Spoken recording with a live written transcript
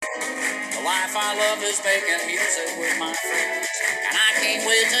The life I love is making music with my friends, and I can't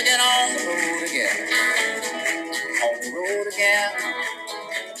wait to get on the road again. On the road again,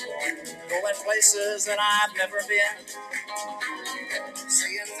 going places that I've never been,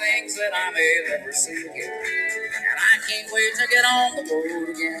 seeing things that I may never see again. And I can't wait to get on the road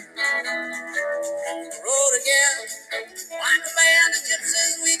again. On the road again, like a band of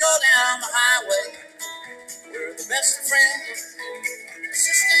gypsies, we go down the highway. We're the best of friends,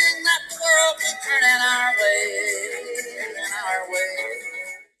 insisting that the world keep turning our way, in our way.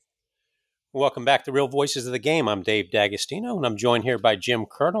 Welcome back to Real Voices of the Game. I'm Dave Dagostino, and I'm joined here by Jim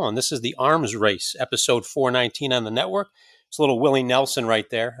Curnal, and this is the Arms Race, episode 419 on the network. It's a little Willie Nelson right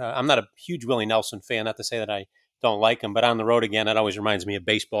there. I'm not a huge Willie Nelson fan, not to say that I don't like him, but on the road again, it always reminds me of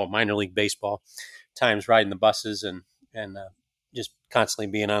baseball, minor league baseball, times riding the buses and just constantly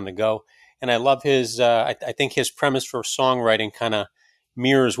being on the go. And I love his, I think his premise for songwriting kind of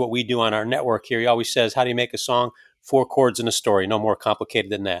mirrors what we do on our network here. He always says, how do you make a song? 4 chords and a story, no more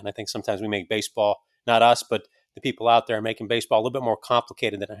complicated than that. And I think sometimes we make baseball, not us, but the people out there making baseball a little bit more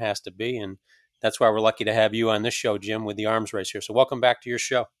complicated than it has to be. And that's why we're lucky to have you on this show, Jim, with the Arms Race here. So welcome back to your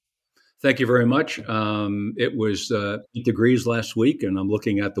show. Thank you very much. It was 8 degrees last week, and I'm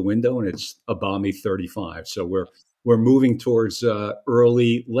looking out the window, and it's a balmy 35. So we're moving towards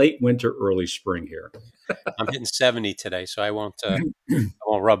late winter, early spring here. I'm hitting 70 today, so I won't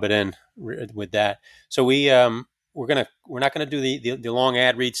rub it in with that. So we're not gonna do the long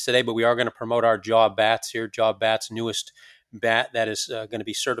ad reads today, but we are going to promote our Jaw Bats here. Jaw Bats, newest bat that is going to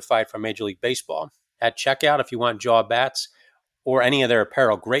be certified from Major League Baseball. At checkout, if you want Jaw Bats or any of their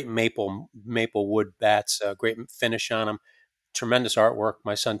apparel, great maple wood bats, great finish on them, tremendous artwork.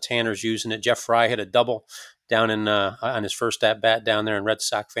 My son Tanner's using it. Jeff Fry hit a double down in on his first at bat down there in Red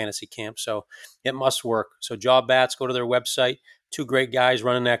Sox fantasy camp. So it must work. So Jaw Bats, go to their website. 2 great guys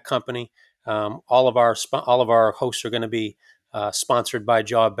running that company. All of our hosts are going to be sponsored by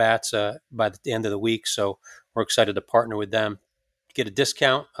Jaw Bats by the end of the week. So we're excited to partner with them. Get a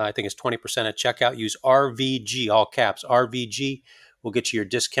discount. I think it's 20% at checkout. Use RVG, all caps. RVG will get you your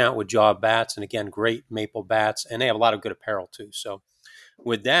discount with Jaw Bats. And again, great maple bats. And they have a lot of good apparel too. So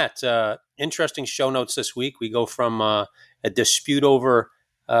with that, interesting show notes this week. We go from a dispute over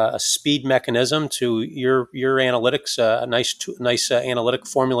a speed mechanism to your analytics, a nice analytic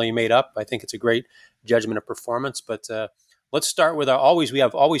formula you made up. I think it's a great judgment of performance. But let's start with we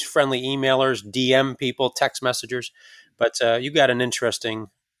have always friendly emailers, DM people, text messengers. But you got an interesting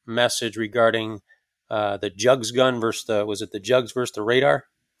message regarding the jugs gun versus the jugs versus the radar?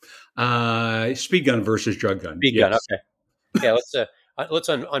 Speed gun versus drug gun. Speed gun. Okay. Yeah. Let's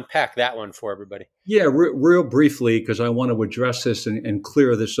unpack that one for everybody. Yeah, real briefly, because I want to address this and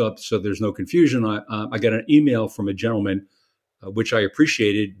clear this up so there's no confusion. I got an email from a gentleman, which I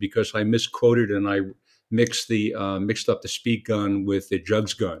appreciated because I misquoted and I mixed up the speed gun with the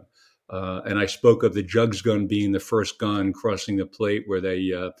jugs gun. And I spoke of the jugs gun being the first gun crossing the plate where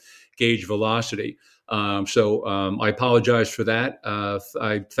they gauge velocity. So I apologize for that.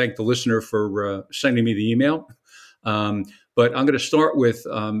 I thank the listener for sending me the email. But I'm going to start with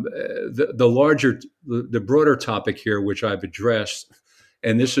the broader topic here, which I've addressed,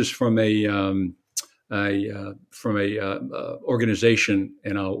 and this is from a organization,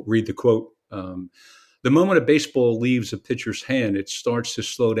 and I'll read the quote. The moment a baseball leaves a pitcher's hand, it starts to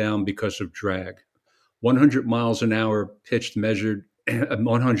slow down because of drag. 100 miles an hour pitch measured at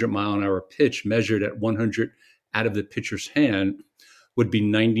 100 out of the pitcher's hand would be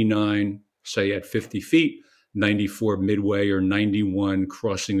 99, say at 50 feet. 94 midway or 91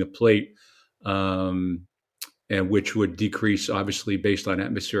 crossing the plate, and which would decrease obviously based on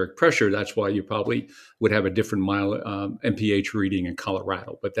atmospheric pressure. That's why you probably would have a different MPH reading in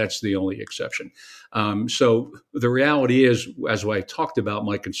Colorado, but that's the only exception. So the reality is, as I talked about,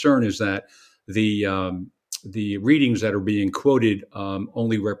 my concern is that the readings that are being quoted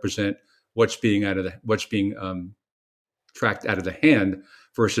only represent what's being tracked out of the hand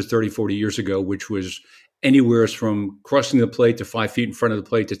versus 30, 40 years ago, which was anywhere from crossing the plate to 5 feet in front of the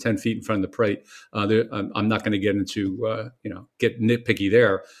plate to 10 feet in front of the plate. I'm not going to get into, get nitpicky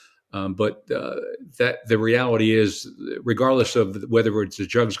there. But that the reality is, regardless of whether it's the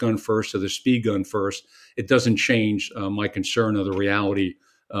jugs gun first or the speed gun first, it doesn't change my concern of the reality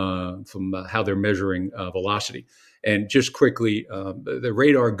from how they're measuring velocity. And just quickly, the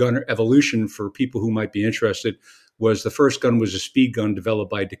radar gun evolution, for people who might be interested, was the first gun was a speed gun developed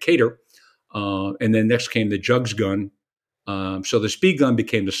by Decatur. And then next came the jugs gun. So the speed gun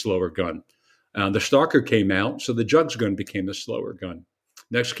became the slower gun. The Starker came out, so the jugs gun became the slower gun.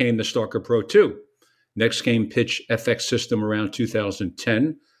 Next came the Starker Pro 2. Next came Pitch FX system around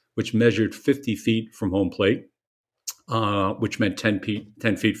 2010, which measured 50 feet from home plate, which meant 10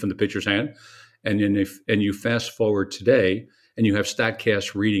 feet from the pitcher's hand. And then you fast forward today, and you have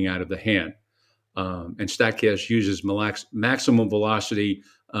StatCast reading out of the hand. And StatCast uses maximum velocity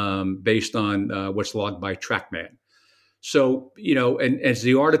based on what's logged by TrackMan. So, and as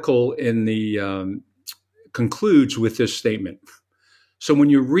the article in the concludes with this statement. So when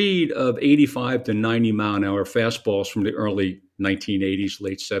you read of 85 to 90 mile an hour fastballs from the early 1980s,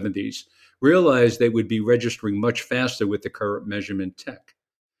 late 70s, realize they would be registering much faster with the current measurement tech.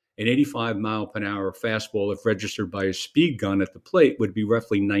 An 85 mile per hour fastball, if registered by a speed gun at the plate, would be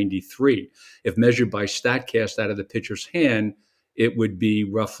roughly 93. If measured by StatCast out of the pitcher's hand, it would be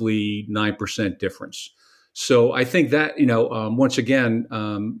roughly 9% difference. So I think that, once again,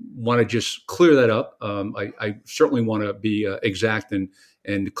 want to just clear that up. I certainly want to be exact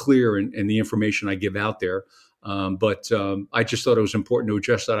and clear in the information I give out there. But I just thought it was important to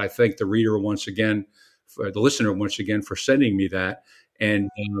address that. I thank the reader once again, for the listener once again, for sending me that. And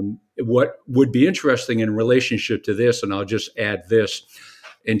what would be interesting in relationship to this, and I'll just add this,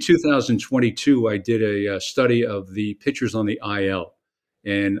 in 2022, I did a study of the pitchers on the IL.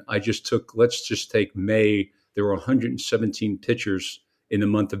 And let's just take May. There were 117 pitchers in the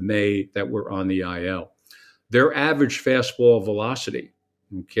month of May that were on the IL. Their average fastball velocity,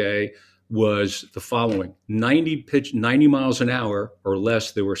 was the following: 90 miles an hour or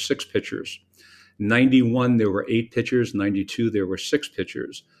less, there were 6 pitchers. 91, there were 8 pitchers. 92, there were 6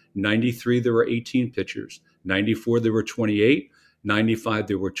 pitchers. 93, there were 18 pitchers. 94, there were 28. 95,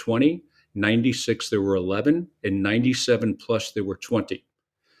 there were 20. 96, there were 11. And 97 plus, there were 20.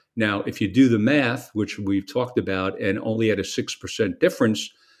 Now, if you do the math, which we've talked about, and only at a 6% difference,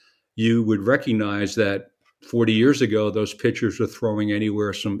 you would recognize that 40 years ago, those pitchers were throwing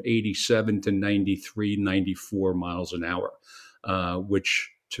anywhere from 87 to 93, 94 miles an hour,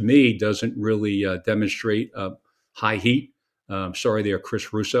 which to me doesn't really demonstrate high heat. Sorry there,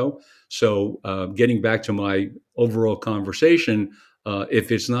 Chris Russo. So getting back to my overall conversation,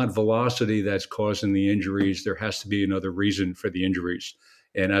 if it's not velocity that's causing the injuries, there has to be another reason for the injuries.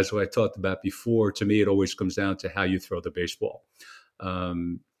 And as I talked about before, to me, it always comes down to how you throw the baseball.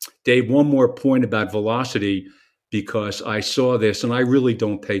 Dave, one more point about velocity, because I saw this, and I really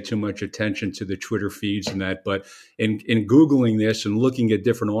don't pay too much attention to the Twitter feeds and that, but in Googling this and looking at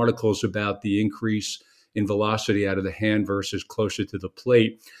different articles about the increase in velocity out of the hand versus closer to the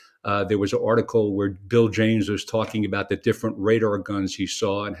plate, there was an article where Bill James was talking about the different radar guns he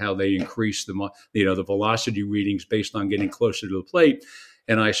saw and how they increased the velocity readings based on getting closer to the plate.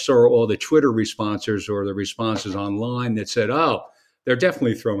 And I saw all the Twitter responses or the responses online that said, oh, they're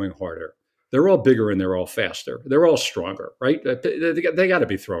definitely throwing harder. They're all bigger and they're all faster. They're all stronger, right? They got to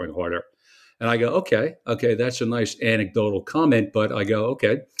be throwing harder. And I go, okay, that's a nice anecdotal comment. But I go,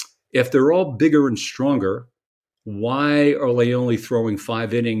 okay, if they're all bigger and stronger, why are they only throwing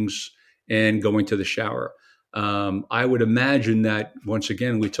 5 innings and going to the shower? I would imagine that, once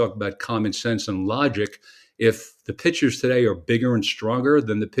again, we talk about common sense and logic. If the pitchers today are bigger and stronger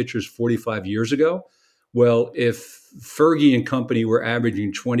than the pitchers 45 years ago, well, if Fergie and company were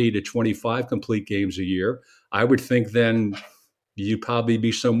averaging 20 to 25 complete games a year, I would think then you'd probably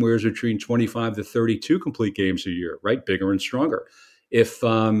be somewhere between 25 to 32 complete games a year, right? Bigger and stronger. If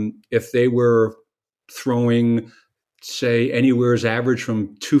they were throwing, say, anywhere as average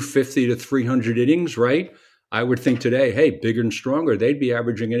from 250 to 300 innings, right? I would think today, hey, bigger and stronger, they'd be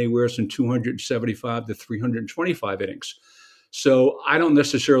averaging anywhere from 275 to 325 innings. So I don't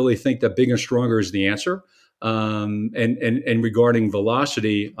necessarily think that big and stronger is the answer. And regarding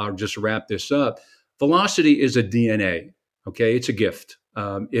velocity, I'll just wrap this up. Velocity is a DNA, okay? It's a gift.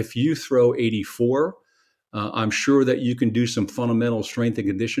 If you throw 84, I'm sure that you can do some fundamental strength and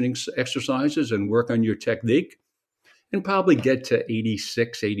conditioning exercises and work on your technique and probably get to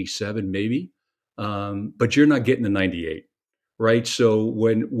 86, 87 maybe. But you're not getting the 98, right? So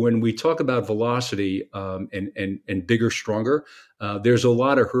when we talk about velocity and bigger, stronger, there's a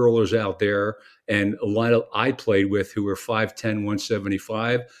lot of hurlers out there, and a lot of I played with who were 5'10",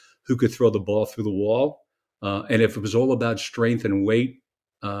 175, who could throw the ball through the wall. And if it was all about strength and weight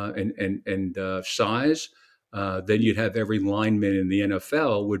and size, then you'd have every lineman in the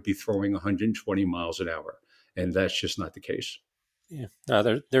NFL would be throwing 120 miles an hour, and that's just not the case. Yeah,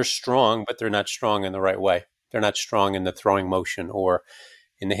 no, they're strong, but they're not strong in the right way. They're not strong in the throwing motion or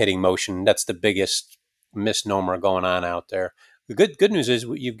in the hitting motion. That's the biggest misnomer going on out there. The good news is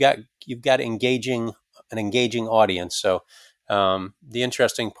you've got an engaging audience. So the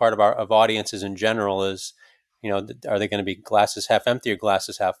interesting part of audiences in general is, are they going to be glasses half empty or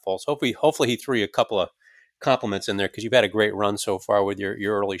glasses half full? So hopefully he threw you a couple of compliments in there because you've had a great run so far with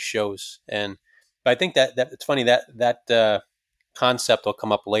your early shows. But I think that it's funny that concept will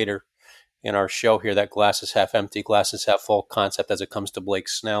come up later in our show here, that glass is half empty, glass is half full concept as it comes to Blake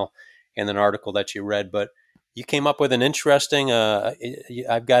Snell in an article that you read. But you came up with an interesting,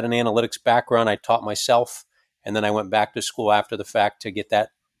 I've got an analytics background. I taught myself, and then I went back to school after the fact to get that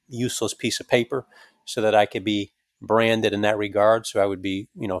useless piece of paper so that I could be branded in that regard. So I would be,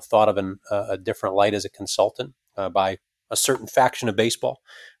 thought of in a different light as a consultant by a certain faction of baseball,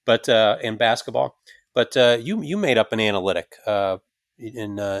 but in basketball. But you made up an analytic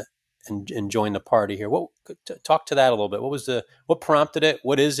and join the party here. Talk to that a little bit. What prompted it?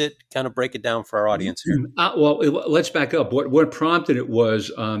 What is it? Kind of break it down for our audience here. Well, let's back up. What prompted it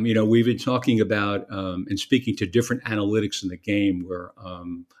was, we've been talking about and speaking to different analytics in the game where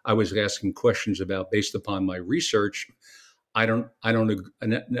I was asking questions about based upon my research. I wouldn't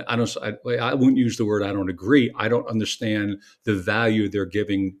use the word I don't agree. I don't understand the value they're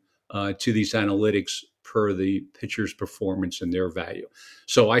giving to these analytics per the pitcher's performance and their value.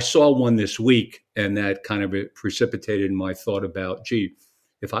 So I saw one this week, and that kind of precipitated my thought about,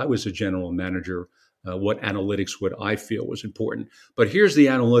 if I was a general manager, what analytics would I feel was important? But here's the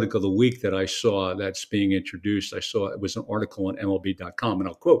analytic of the week that I saw that's being introduced. I saw it was an article on MLB.com, and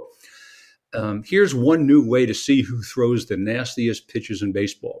I'll quote, here's one new way to see who throws the nastiest pitches in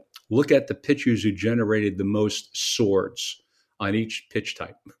baseball. Look at the pitchers who generated the most swords on each pitch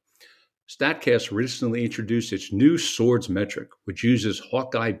type. StatCast recently introduced its new swords metric, which uses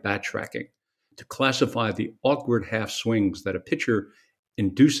Hawkeye bat tracking to classify the awkward half swings that a pitcher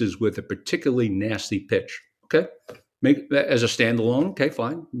induces with a particularly nasty pitch. Okay, make that as a standalone. Okay,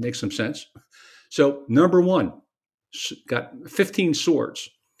 fine, makes some sense. So number one, got 15 swords.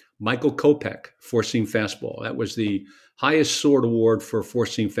 Michael Kopech, four-seam fastball. That was the highest sword award for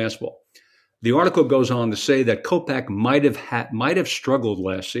four-seam fastball. The article goes on to say that Kopech might have struggled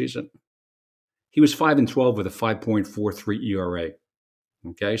last season. He was 5-12 with a 5.43 ERA.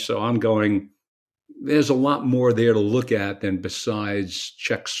 Okay, so I'm going, there's a lot more there to look at than besides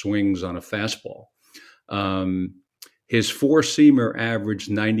check swings on a fastball. His four-seamer averaged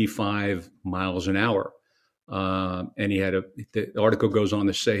 95 miles an hour. And the article goes on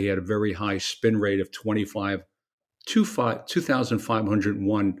to say he had a very high spin rate of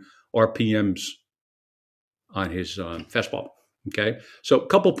 2,501 RPMs on his fastball. Okay, so a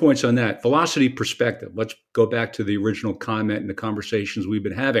couple points on that. Velocity perspective. Let's go back to the original comment and the conversations we've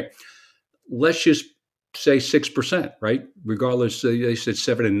been having. Let's just say 6%, right? Regardless, they said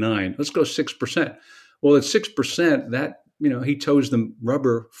 7 and 9. Let's go 6%. Well, at 6%, that, he toes the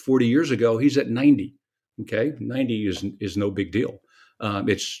rubber 40 years ago. He's at 90. Okay, 90 is no big deal.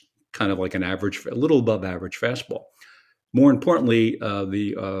 It's kind of like a little above average fastball. More importantly,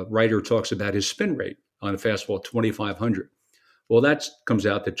 the writer talks about his spin rate on a fastball, 2,500. Well, that comes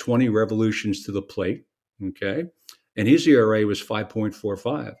out to 20 revolutions to the plate, okay? And his ERA was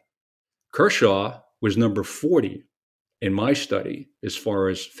 5.45. Kershaw was number 40 in my study as far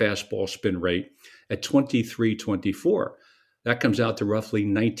as fastball spin rate at 23.24. That comes out to roughly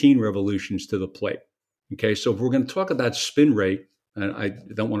 19 revolutions to the plate, okay? So if we're going to talk about spin rate, and I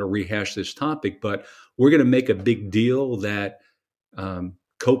don't want to rehash this topic, but we're going to make a big deal that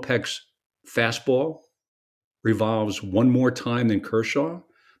Kopech's fastball revolves one more time than Kershaw,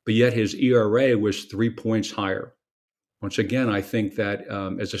 but yet his ERA was 3 points higher. Once again, I think that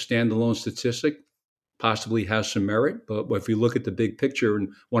as a standalone statistic, possibly has some merit, but if you look at the big picture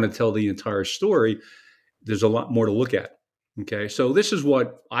and want to tell the entire story, there's a lot more to look at. Okay, so this is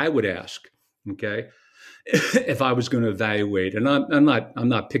what I would ask. Okay, if I was going to evaluate, and I'm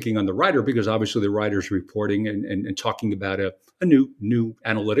not picking on the writer because obviously the writer's reporting and talking about a new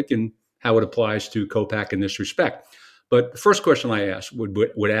analytic and how it applies to Kopech in this respect. But the first question I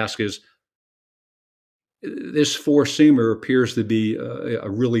would ask is, this four-seamer appears to be a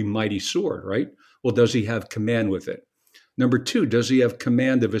really mighty sword, right? Well, does he have command with it? Number two, does he have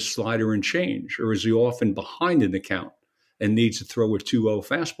command of his slider and change, or is he often behind in the count and needs to throw a 2-0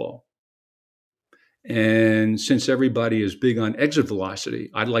 fastball? And since everybody is big on exit velocity,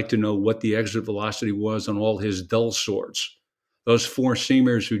 I'd like to know what the exit velocity was on all his dull swords, those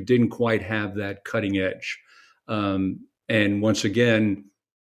four-seamers who didn't quite have that cutting edge. And once again,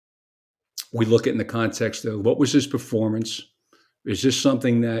 we look at in the context of what was his performance? Is this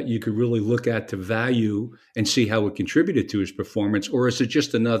something that you could really look at to value and see how it contributed to his performance? Or is it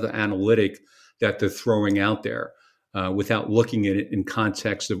just another analytic that they're throwing out there without looking at it in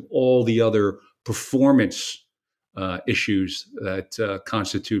context of all the other performance issues that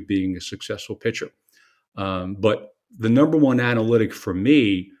constitute being a successful pitcher? But the number one analytic for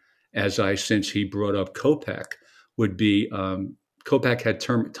me since he brought up Kopech, would be Kopech had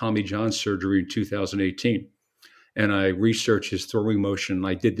Tommy John surgery in 2018. And I researched his throwing motion.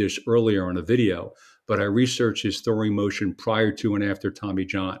 I did this earlier on a video, but I researched his throwing motion prior to and after Tommy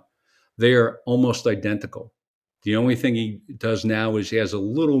John. They are almost identical. The only thing he does now is he has a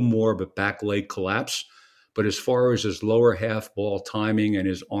little more of a back leg collapse. But as far as his lower half ball timing and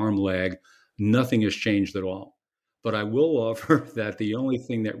his arm leg, nothing has changed at all. But I will offer that the only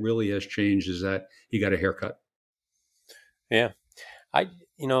thing that really has changed is that he got a haircut. Yeah.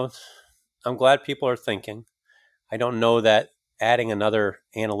 I'm glad people are thinking. I don't know that adding another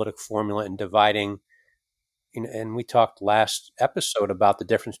analytic formula and dividing, and we talked last episode about the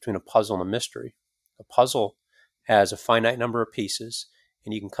difference between a puzzle and a mystery. A puzzle has a finite number of pieces,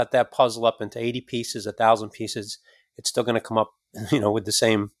 and you can cut that puzzle up into 80 pieces, 1,000 pieces. It's still going to come up, with the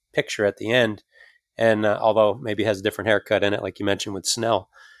same picture at the end. And although maybe it has a different haircut in it, like you mentioned with Snell,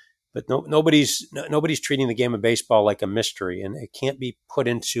 but nobody's treating the game of baseball like a mystery, and it can't be put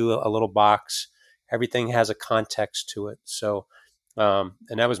into a little box. Everything has a context to it. So, and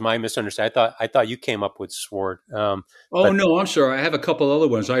that was my misunderstanding. I thought you came up with Sword. No, I'm sorry. I have a couple other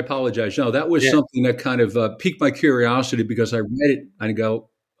ones. I apologize. No, that was something that kind of piqued my curiosity because I read it and go,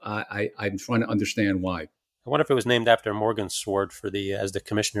 I'm trying to understand why. I wonder if it was named after Morgan Sword as the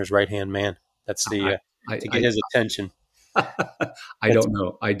commissioner's right-hand man. That's to get his attention. I don't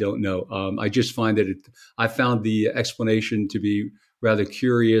know. I just find that I found the explanation to be rather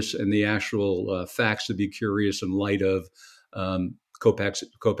curious and the actual facts to be curious in light of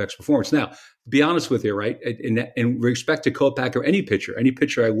Kopech's performance. Now, to be honest with you, right, in respect to Kopech or any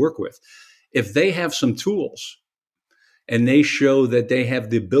pitcher I work with, if they have some tools and they show that they have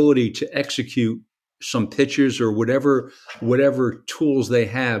the ability to execute some pitches or whatever tools they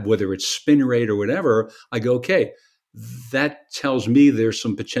have, whether it's spin rate or whatever, I go, okay, that tells me there's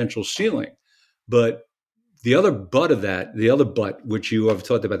some potential ceiling. But the other but, which you have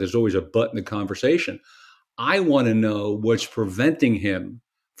talked about, there's always a but in the conversation. I want to know what's preventing him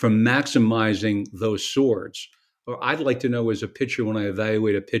from maximizing those swords. Or I'd like to know as a pitcher, when I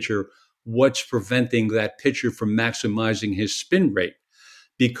evaluate a pitcher, what's preventing that pitcher from maximizing his spin rate.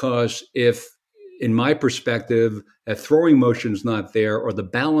 Because if, in my perspective, a throwing motion's not there, or the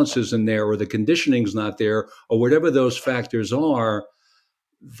balance isn't there, or the conditioning's not there, or whatever those factors are,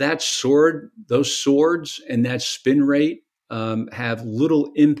 those swords and that spin rate have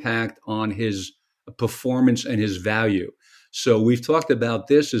little impact on his performance and his value. So we've talked about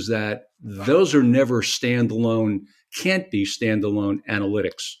this, is that those are never can't be standalone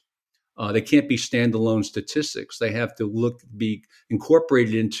analytics. They can't be standalone statistics. They have to be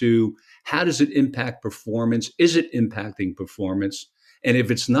incorporated into, how does it impact performance? Is it impacting performance? And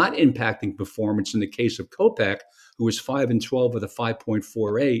if it's not impacting performance, in the case of Kopech, who is 5-12 with a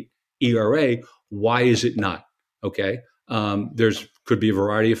 5.48 ERA, why is it not? Okay, could be a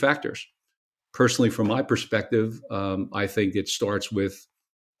variety of factors. Personally, from my perspective, I think it starts with,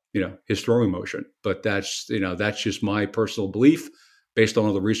 his throwing motion. But that's just my personal belief, based on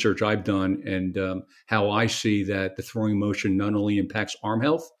all the research I've done and how I see that the throwing motion not only impacts arm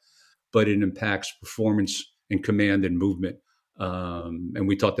health, but it impacts performance and command and movement. And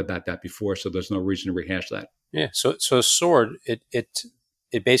we talked about that before, so there's no reason to rehash that. Yeah. So a sword,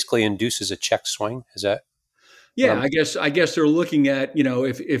 it basically induces a check swing. Is that? Yeah, I guess they're looking at,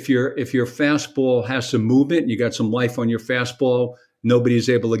 if your fastball has some movement, you got some life on your fastball, nobody's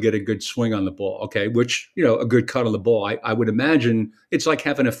able to get a good swing on the ball. Okay, which, a good cut on the ball. I would imagine it's like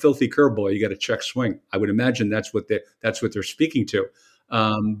having a filthy curveball. You got a check swing. I would imagine that's what they're speaking to.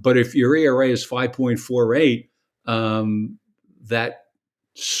 But if your ERA is 5.48, that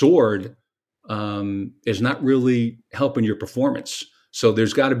sword is not really helping your performance. So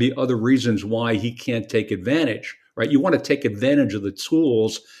there's got to be other reasons why he can't take advantage, right? You want to take advantage of the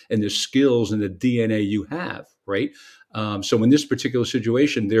tools and the skills and the DNA you have, right? So in this particular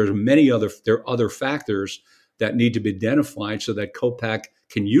situation, there are other factors that need to be identified so that Kopech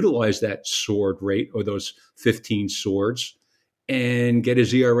can utilize that sword rate, or those 15 swords, and get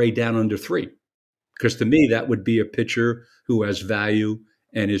his ERA down under 3. Because to me, that would be a pitcher who has value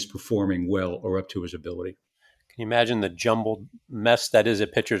and is performing well or up to his ability. Can you imagine the jumbled mess that is a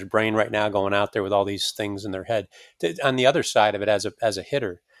pitcher's brain right now, going out there with all these things in their head? On the other side of it, as a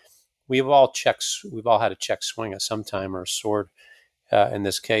hitter, we've all had a check swing at some time, or a sword in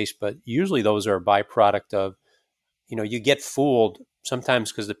this case, but usually those are a byproduct of, you get fooled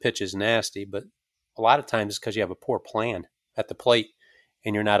sometimes because the pitch is nasty, but a lot of times it's because you have a poor plan at the plate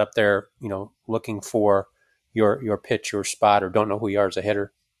and you're not up there, looking for your pitch or spot, or don't know who you are as a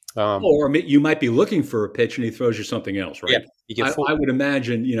hitter. Or you might be looking for a pitch and he throws you something else, Yeah, right? you get full. I would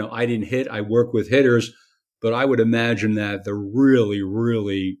imagine, I didn't hit, I work with hitters, but I would imagine that the really,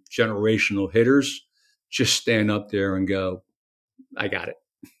 really generational hitters just stand up there and go, I got it.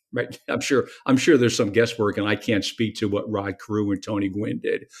 Right. I'm sure there's some guesswork, and I can't speak to what Rod Carew and Tony Gwynn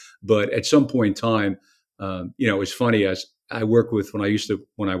did. But at some point in time, it's funny, as I work with,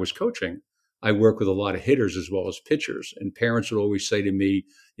 when I was coaching, I work with a lot of hitters as well as pitchers. And parents would always say to me,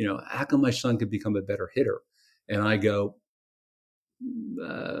 how come my son could become a better hitter? And I go,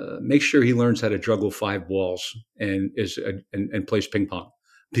 make sure he learns how to juggle 5 balls and plays ping pong.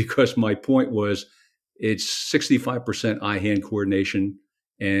 Because my point was, it's 65% eye-hand coordination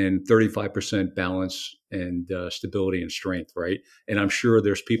and 35% balance and stability and strength, right? And I'm sure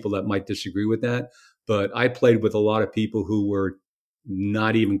there's people that might disagree with that, but I played with a lot of people who were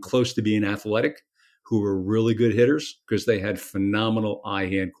not even close to being athletic, who were really good hitters because they had phenomenal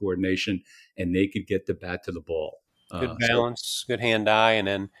eye-hand coordination and they could get the bat to the ball. Good balance, good hand-eye, and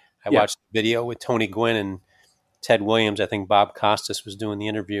then I Yeah. watched the video with Tony Gwynn and Ted Williams. I think Bob Costas was doing the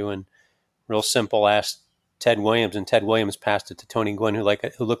interview, and real simple, asked Ted Williams, and Ted Williams passed it to Tony Gwynn, who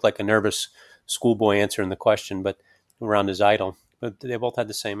looked like a nervous schoolboy answering the question, but around his idol. But they both had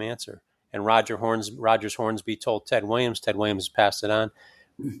the same answer. And Rogers Hornsby told Ted Williams passed it on.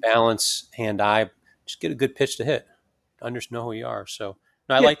 Balance, hand-eye, just get a good pitch to hit. Just know who you are. So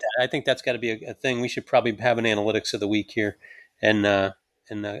no, I like that. I think that's got to be a thing. We should probably have an analytics of the week here, and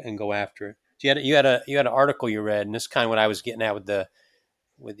go after it. So you had an article you read, and this is kind of what I was getting at with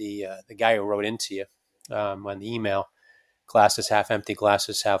the guy who wrote into you on the email. Glasses half empty,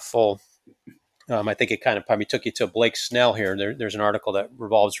 glasses half full. I think it kind of probably took you to Blake Snell here. There's an article that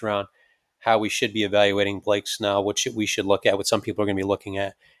revolves around how we should be evaluating Blake Snell, what we should look at, what some people are going to be looking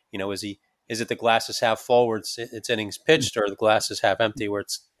at. Is it the glasses half full where it's innings pitched, or the glasses half empty where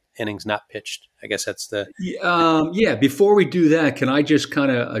it's innings not pitched? I guess that's the. Before we do that, can I just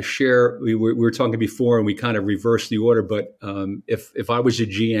kind of share? We were talking before, and we kind of reversed the order. But if I was a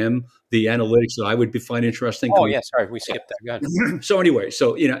GM, the analytics that I would find interesting. Sorry, we skipped that. Go ahead. So anyway,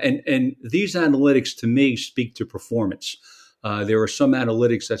 and these analytics to me speak to performance. There are some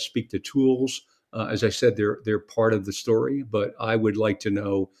analytics that speak to tools. As I said, they're part of the story, but I would like to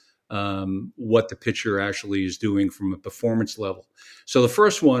know what the pitcher actually is doing from a performance level. So the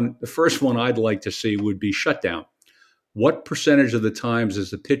first one I'd like to see would be shutdown. What percentage of the times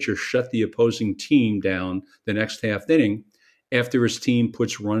does the pitcher shut the opposing team down the next half inning after his team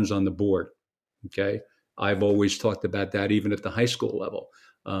puts runs on the board? Okay. I've always talked about that even at the high school level.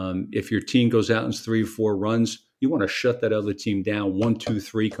 If your team goes out and 3 or 4 runs, you want to shut that other team down. 1, 2,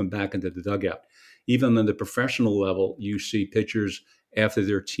 3, come back into the dugout. Even on the professional level, you see pitchers after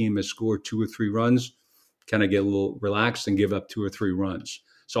their team has scored 2 or 3 runs, kind of get a little relaxed and give up 2 or 3 runs.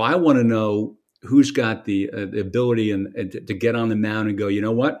 So I want to know who's got the ability and to get on the mound and go, you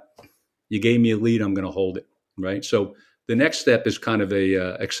know what? You gave me a lead, I'm going to hold it, right? So the next step is kind of a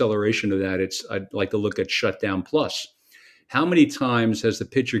acceleration of that. I'd like to look at shutdown plus. How many times has the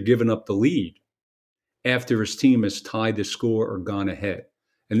pitcher given up the lead after his team has tied the score or gone ahead?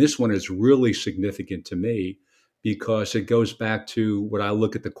 And this one is really significant to me because it goes back to what I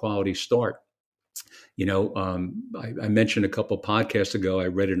look at the quality start. I mentioned a couple of podcasts ago, I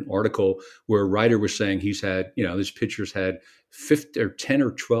read an article where a writer was saying he's had, this pitcher's had 10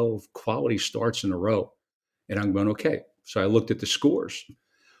 or 12 quality starts in a row. And I'm going, okay. So I looked at the scores.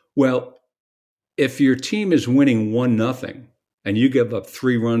 Well, if your team is winning 1-0 and you give up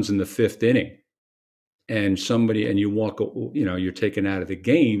 3 runs in the 5th inning and you walk, you're taken out of the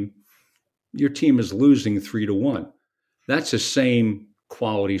game, your team is losing 3-1. That's the same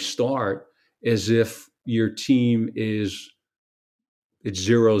quality start as if your team it's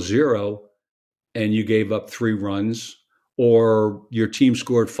 0-0 and you gave up 3 runs, or your team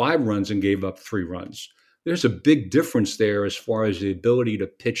scored 5 runs and gave up 3 runs. There's a big difference there as far as the ability to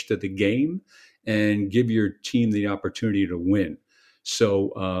pitch to the game and give your team the opportunity to win.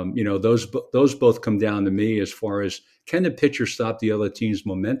 So, those both come down to me as far as, can the pitcher stop the other team's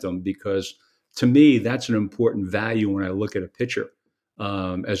momentum? Because to me, that's an important value when I look at a pitcher,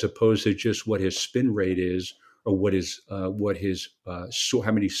 as opposed to just what his spin rate is or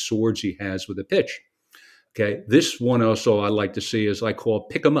how many swords he has with a pitch. Okay. This one also I like to see is I call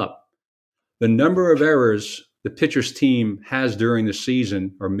pick 'em up. The number of errors the pitcher's team has during the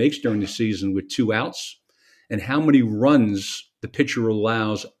season or makes during the season with 2 outs, and how many runs the pitcher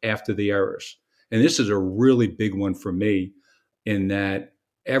allows after the errors. And this is a really big one for me in that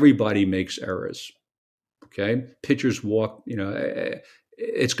everybody makes errors. Okay. Pitchers walk,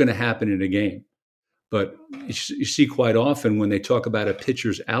 it's going to happen in a game. But you see quite often when they talk about a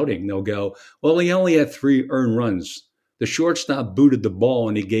pitcher's outing, they'll go, well, he only had 3 earned runs. The shortstop booted the ball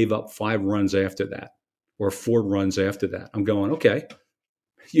and he gave up 5 runs after that, or 4 runs after that. I'm going, okay,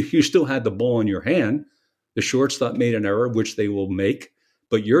 you still had the ball in your hand. The shortstop made an error, which they will make.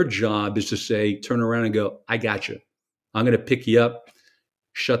 But your job is to say, turn around and go, I got you. I'm going to pick you up,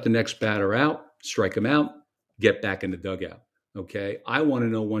 shut the next batter out, strike him out, get back in the dugout. Okay. I want to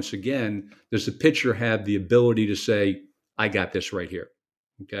know, once again, does the pitcher have the ability to say, I got this right here?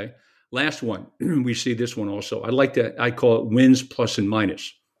 Okay. Last one. We see this one also. I call it wins plus and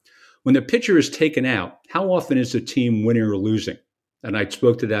minus. When the pitcher is taken out, how often is the team winning or losing? And I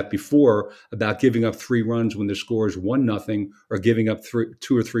spoke to that before about giving up 3 runs when the score is 1-0, or giving up 2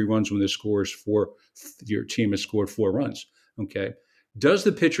 or 3 runs when the score is 4. Your team has scored 4 runs. Okay. Does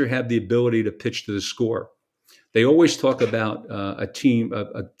the pitcher have the ability to pitch to the score? They always talk about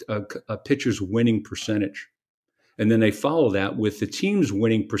a pitcher's winning percentage. And then they follow that with the team's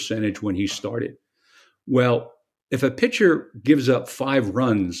winning percentage when he started. Well, if a pitcher gives up 5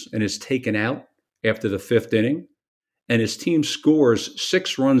 runs and is taken out after the 5th inning, and his team scores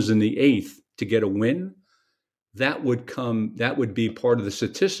 6 runs in the 8th to get a win, that would be part of the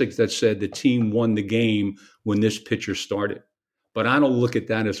statistics that said the team won the game when this pitcher started. But I don't look at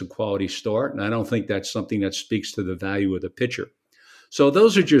that as a quality start, and I don't think that's something that speaks to the value of the pitcher. So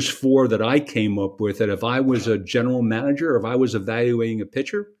those are just 4 that I came up with, that if I was a general manager, if I was evaluating a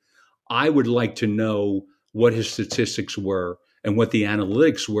pitcher, I would like to know what his statistics were and what the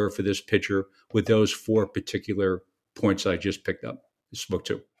analytics were for this pitcher with those 4 particular points I just picked up, spoke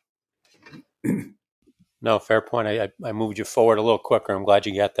to. No, fair point. I moved you forward a little quicker. I'm glad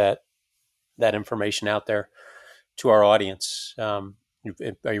you got that information out there to our audience. Are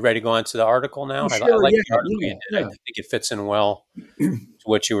you ready to go on to the article now? Sure, I like yeah, the article you did. yeah. I think it fits in well to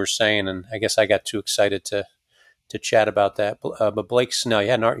what you were saying, and I guess I got too excited to chat about that. But Blake Snell,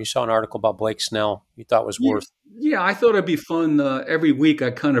 you saw an article about Blake Snell you thought was worth. Yeah, I thought it'd be fun. Every week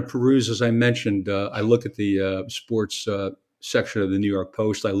I kind of peruse, as I mentioned. I look at the sports section of the New York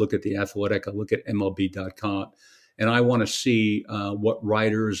Post. I look at The Athletic. I look at MLB.com. And I want to see what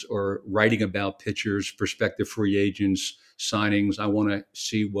writers are writing about pitchers, prospective free agents, signings. I want to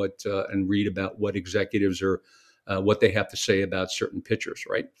see and read about what executives are, what they have to say about certain pitchers,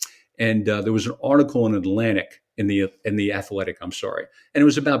 right? And there was an article in Atlantic, in the Athletic, I'm sorry, and it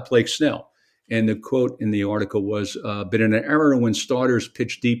was about Blake Snell. And the quote in the article was, "But in an era when starters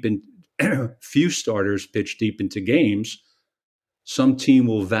pitch deep in, few starters pitch deep into games, some team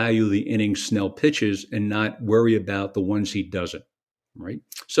will value the innings Snell pitches and not worry about the ones he doesn't." Right.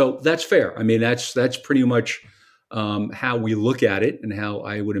 So that's fair. I mean, that's pretty much how we look at it, and how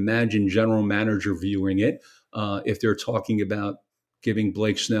I would imagine general manager viewing it. If they're talking about giving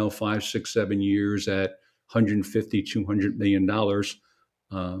Blake Snell 5, 6, 7 years at $150, $200 million.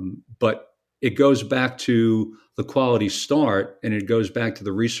 But it goes back to the quality start, and it goes back to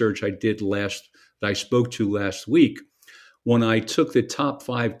the research I did that I spoke to last week, when I took the top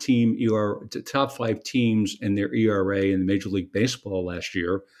 5 teams and their ERA in Major League Baseball last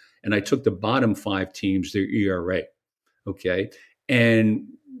year, and I took the bottom 5 teams, their ERA. Okay. And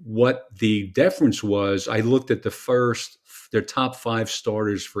what the difference was, I looked at their top 5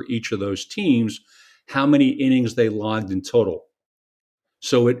 starters for each of those teams, how many innings they logged in total.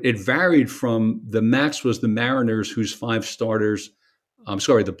 So it varied from the max was the Mariners, whose 5 starters,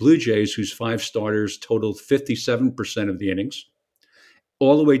 the Blue Jays, whose 5 starters totaled 57% of the innings,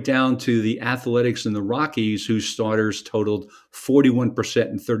 all the way down to the Athletics and the Rockies, whose starters totaled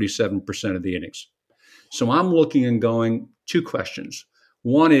 41% and 37% of the innings. So I'm looking and going, 2 questions.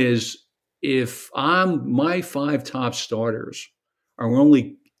 One is, if my 5 top starters are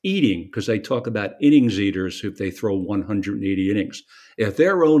only eating, because they talk about innings eaters if they throw 180 innings. If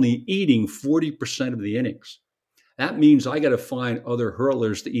they're only eating 40% of the innings, that means I got to find other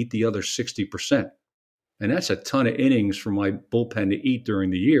hurlers to eat the other 60%. And that's a ton of innings for my bullpen to eat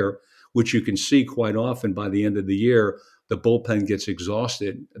during the year, which you can see quite often by the end of the year, the bullpen gets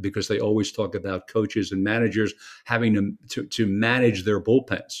exhausted, because they always talk about coaches and managers having to manage their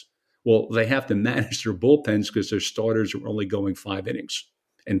bullpens. Well, they have to manage their bullpens because their starters are only going 5 innings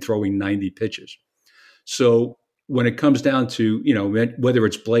and throwing 90 pitches. So when it comes down to, whether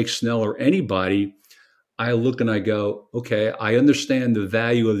it's Blake Snell or anybody, I look and I go, okay, I understand the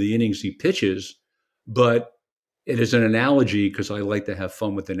value of the innings he pitches, but it is an analogy, because I like to have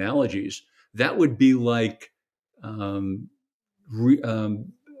fun with analogies. That would be like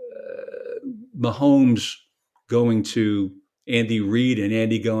Mahomes going to Andy Reid and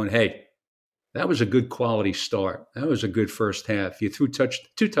Andy going, "Hey, that was a good quality start. That was a good first half. You threw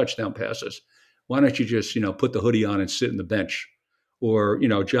 2 touchdown passes. why don't you just, put the hoodie on and sit in the bench? Or,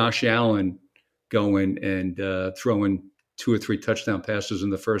 Josh Allen going and throwing 2 or 3 touchdown passes in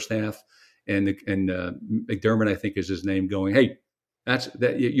the first half, and McDermott, I think is his name, going, hey,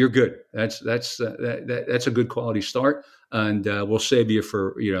 you're good. That's a good quality start, and we'll save you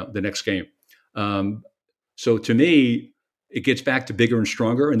for the next game. So to me, it gets back to bigger and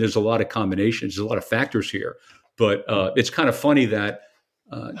stronger, and there's a lot of combinations, there's a lot of factors here. But it's kind of funny that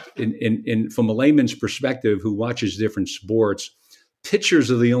from a layman's perspective, who watches different sports, pitchers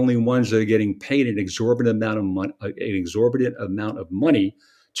are the only ones that are getting paid an exorbitant amount of money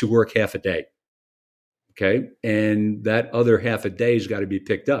to work half a day. Okay. And that other half a day has got to be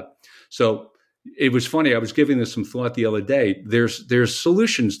picked up. So it was funny. I was giving this some thought the other day. There's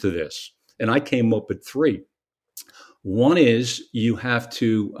solutions to this. And I came up with 3. One is you have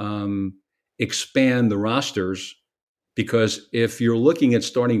to expand the rosters, because if you're looking at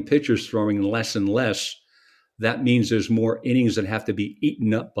starting pitchers throwing less and less, that means there's more innings that have to be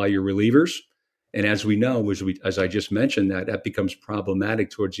eaten up by your relievers. And as we know, as I just mentioned, that becomes problematic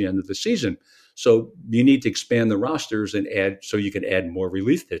towards the end of the season. So you need to expand the rosters and so you can add more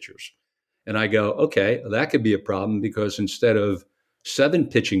relief pitchers. And I go, okay, that could be a problem, because instead of 7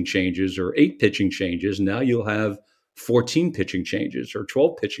 pitching changes or 8 pitching changes, now you'll have 14 pitching changes or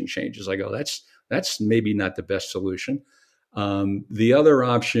 12 pitching changes. I go, that's maybe not the best solution. The other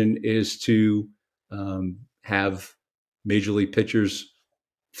option is to have major league pitchers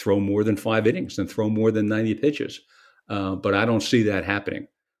throw more than 5 innings and throw more than 90 pitches. But I don't see that happening.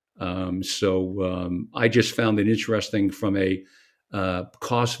 So I just found it interesting from a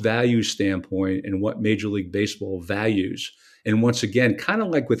cost value standpoint and what Major League Baseball values. And once again, kind of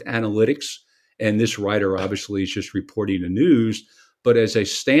like with analytics, and this writer obviously is just reporting the news, but as a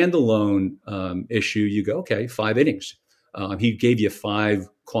standalone issue, you go, okay, 5 innings. He gave you 5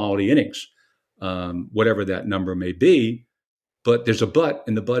 quality innings, whatever that number may be. But there's a but,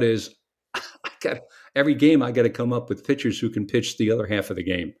 and the but is every game I got to come up with pitchers who can pitch the other half of the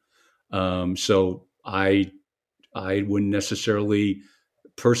game. So I wouldn't necessarily,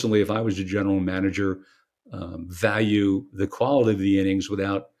 personally, if I was a general manager, value the quality of the innings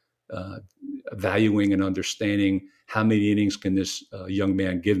without valuing and understanding how many innings can this young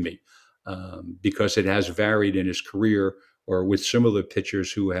man give me, because it has varied in his career, or with similar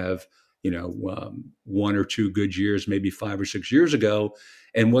pitchers who have 1 or 2 good years, maybe 5 or 6 years ago.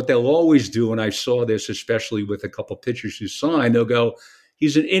 And what they'll always do, and I saw this especially with a couple of pitchers who signed, they'll go,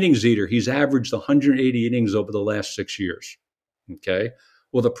 he's an innings eater. He's averaged 180 innings over the last 6 years. Okay.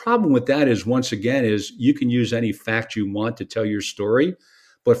 Well, the problem with that is, once again, is you can use any fact you want to tell your story.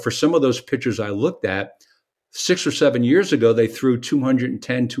 But for some of those pitchers I looked at, 6 or 7 years ago, they threw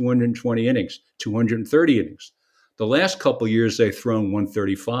 210, 220 innings, 230 innings. The last couple of years, they've thrown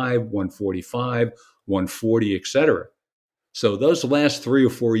 135, 145, 140, et cetera. So those last 3 or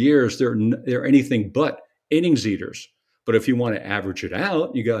 4 years, they're anything but innings eaters. But if you want to average it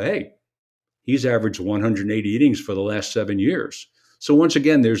out, you go, hey, he's averaged 180 innings for the last 7 years. So once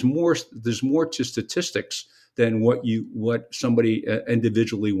again, there's more to statistics than what somebody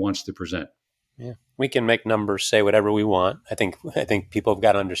individually wants to present. Yeah, we can make numbers say whatever we want. I think people have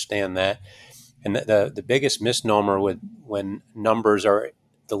got to understand that. And the biggest misnomer when numbers are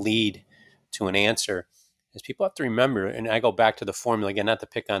the lead to an answer is people have to remember, and I go back to the formula again, not to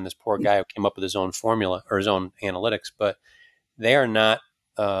pick on this poor guy who came up with his own formula or his own analytics, but they are not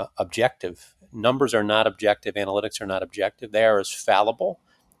objective. Numbers are not objective. Analytics are not objective. They are as fallible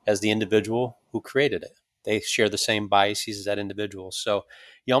as the individual who created it. They share the same biases as that individual. So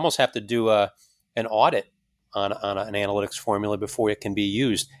you almost have to do an audit on an analytics formula before it can be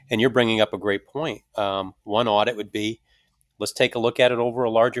used. And you're bringing up a great point. One audit would be, let's take a look at it over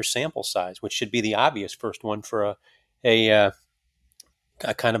a larger sample size, which should be the obvious first one for a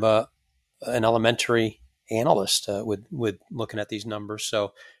kind of an elementary analyst with looking at these numbers.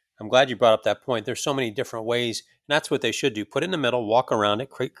 So I'm glad you brought up that point. There's so many different ways, and that's what they should do. Put it in the middle, walk around it,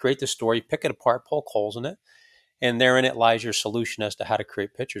 create the story, pick it apart, poke holes in it, and therein it lies your solution as to how to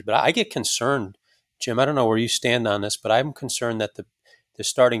create pictures. But I get concerned, Jim, I don't know where you stand on this, but I'm concerned that the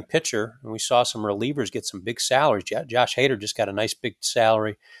starting pitcher, and we saw some relievers get some big salaries. Josh Hader just got a nice big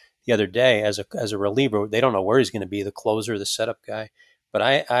salary the other day as a reliever. They don't know where he's going to be, the closer, the setup guy. But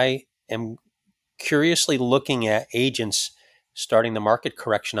I am curiously looking at agents starting the market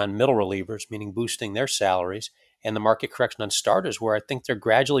correction on middle relievers, meaning boosting their salaries, and the market correction on starters, where I think they're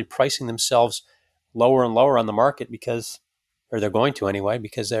gradually pricing themselves lower and lower on the market or they're going to anyway,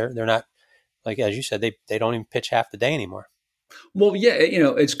 because they're not, like, as you said, they don't even pitch half the day anymore. Well, yeah,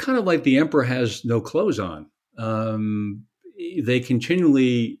 it's kind of like the emperor has no clothes on. They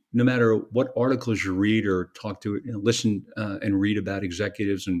continually no matter what articles you read or talk to, listen and read about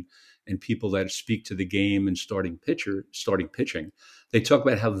executives and people that speak to the game and starting pitching, they talk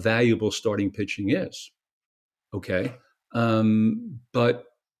about how valuable starting pitching is. Okay. But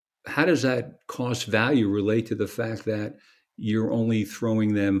how does that cost value relate to the fact that you're only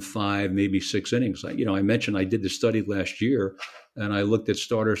throwing them 5, maybe 6 innings? I mentioned I did the study last year, and I looked at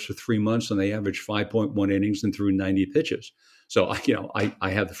starters for 3 months, and they averaged 5.1 innings and threw 90 pitches. So I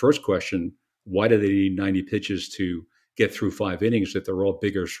have the first question: why do they need 90 pitches to get through 5 innings if they're all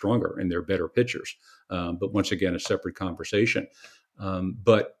bigger, stronger, and they're better pitchers? But once again, a separate conversation.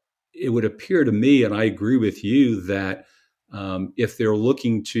 But it would appear to me, and I agree with you, that if they're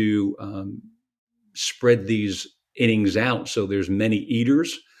looking to spread these innings out so there's many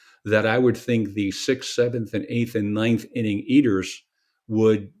eaters, that I would think the 6th, 7th, and 8th and 9th inning eaters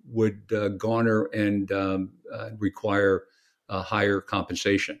would garner and require a higher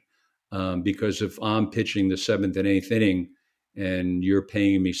compensation. Because if I'm pitching the 7th and 8th inning and you're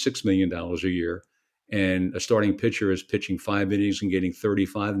paying me $6 million a year, and a starting pitcher is pitching 5 innings and getting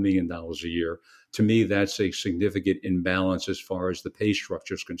 $35 million a year, to me, that's a significant imbalance as far as the pay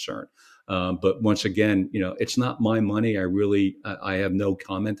structure is concerned. But once again, it's not my money. I have no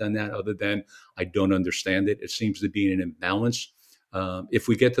comment on that other than I don't understand it. It seems to be an imbalance. If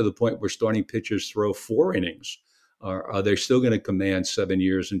we get to the point where starting pitchers throw 4 innings, are they still going to command 7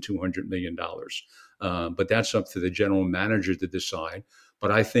 years and $200 million? But that's up to the general manager to decide.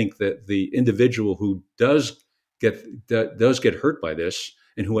 But I think that the individual who does get hurt by this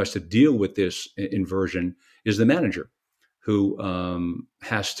and who has to deal with this inversion is the manager, who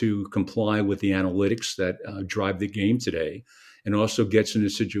has to comply with the analytics that drive the game today, and also gets in a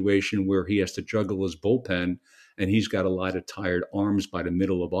situation where he has to juggle his bullpen, and he's got a lot of tired arms by the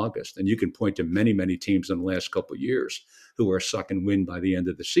middle of August. And you can point to many, many teams in the last couple of years who are sucking wind by the end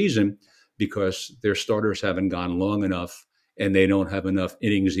of the season because their starters haven't gone long enough and they don't have enough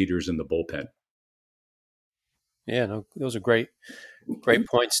innings eaters in the bullpen. Yeah, no, those are great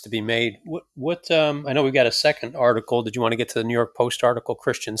points to be made. What I know we've got a second article. Did you want to get to the New York Post article,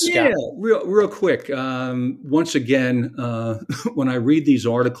 Christian Scott? Yeah, real quick. Once again, when I read these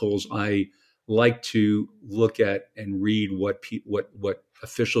articles, I like to look at and read what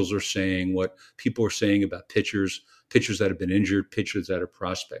officials are saying, what people are saying about pitchers that have been injured, pitchers that are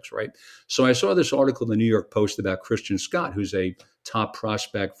prospects, right? So I saw this article in the New York Post about Christian Scott, who's a top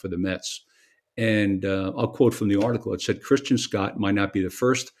prospect for the Mets. And I'll quote from the article. It said, Christian Scott might not be the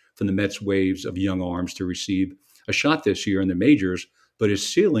first from the Mets' waves of young arms to receive a shot this year in the majors, but his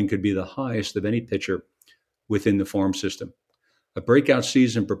ceiling could be the highest of any pitcher within the farm system. A breakout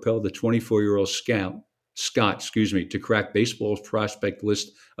season propelled the 24-year-old Scott, to crack baseball's prospect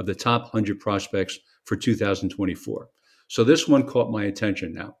list of the top 100 prospects for 2024. So this one caught my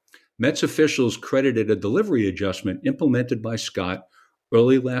attention now. Mets officials credited a delivery adjustment implemented by Scott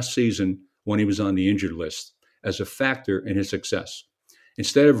early last season when he was on the injured list as a factor in his success.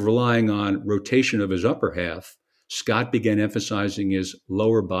 Instead of relying on rotation of his upper half, Scott began emphasizing his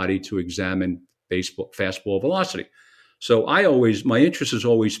lower body to examine fastball velocity. So my interest is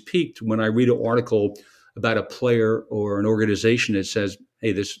always piqued when I read an article about a player or an organization that says,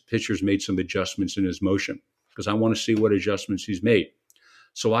 hey, this pitcher's made some adjustments in his motion, because I want to see what adjustments he's made.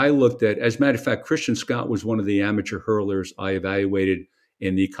 So I looked at, as a matter of fact, Christian Scott was one of the amateur hurlers I evaluated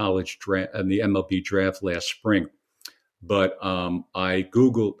in the college draft and the MLB draft last spring. But I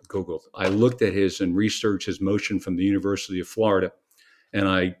I looked at and researched his motion from the University of Florida, and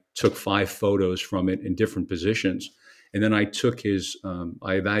I took 5 photos from it in different positions. And then I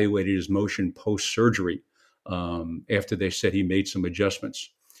evaluated his motion post-surgery after they said he made some adjustments.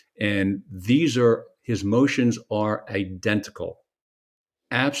 And his motions are identical,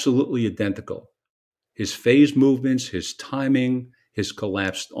 absolutely identical. His phase movements, his timing, his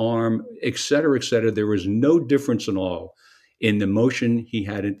collapsed arm, et cetera, et cetera. There was no difference at all in the motion he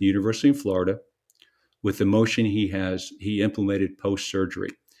had at the University of Florida with the motion he implemented post-surgery.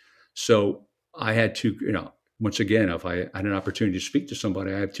 So I had to, once again, if I had an opportunity to speak to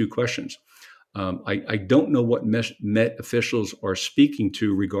somebody, I have 2 questions. I don't know what Met officials are speaking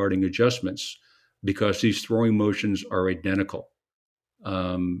to regarding adjustments, because these throwing motions are identical.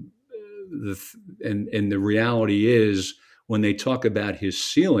 And the reality is, when they talk about his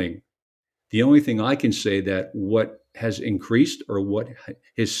ceiling, the only thing I can say that what has increased or what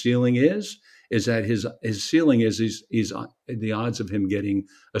his ceiling is that his ceiling is the odds of him getting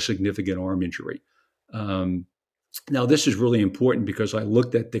a significant arm injury. Now, this is really important because I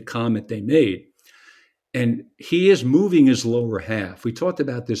looked at the comment they made, and he is moving his lower half. We talked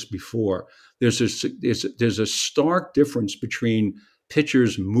about this before. There's a stark difference between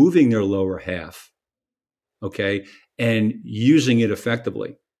pitchers moving their lower half, okay, and using it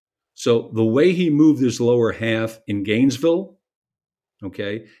effectively. So the way he moved his lower half in Gainesville,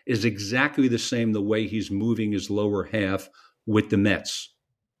 okay, is exactly the same the way he's moving his lower half with the Mets,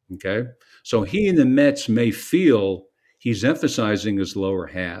 okay? So he and the Mets may feel he's emphasizing his lower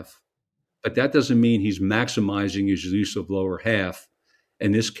half, but that doesn't mean he's maximizing his use of lower half.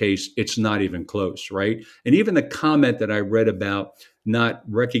 In this case, it's not even close, right? And even the comment that I read about not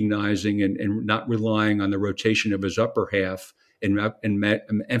recognizing and not relying on the rotation of his upper half and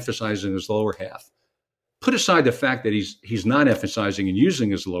emphasizing his lower half. Put aside the fact that he's not emphasizing and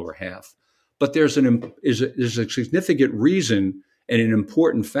using his lower half, but there's a significant reason and an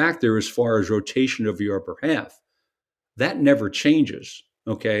important factor as far as rotation of your upper half. That never changes,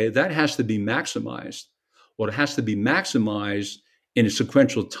 okay? That has to be maximized. What has to be maximized in a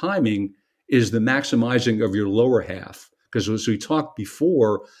sequential timing is the maximizing of your lower half. Because as we talked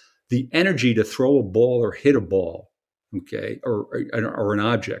before, the energy to throw a ball or hit a ball, okay, or an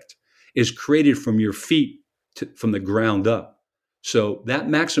object is created from your feet from the ground up. So that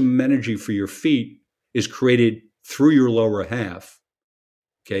maximum energy for your feet is created through your lower half,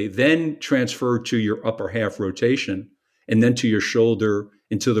 okay, then transferred to your upper half rotation, and then to your shoulder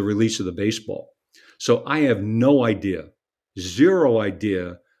until the release of the baseball. So I have no idea, zero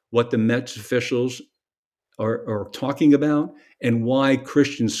idea what the Mets officials are talking about and why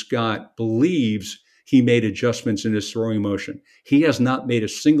Christian Scott believes he made adjustments in his throwing motion. He has not made a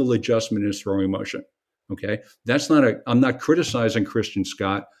single adjustment in his throwing motion. Okay. I'm not criticizing Christian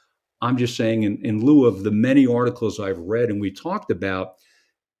Scott. I'm just saying in lieu of the many articles I've read and we talked about,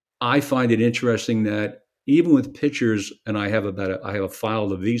 I find it interesting that even with pitchers, and I have a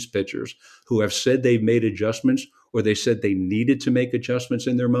file of these pitchers who have said they've made adjustments or they said they needed to make adjustments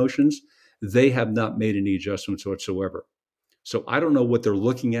in their motions, they have not made any adjustments whatsoever. So I don't know what they're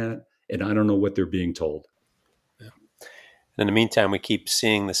looking at, and I don't know what they're being told. Yeah. In the meantime, we keep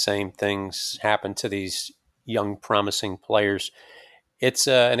seeing the same things happen to these young, promising players. It's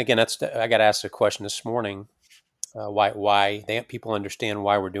and again, I got asked a question this morning. Why people understand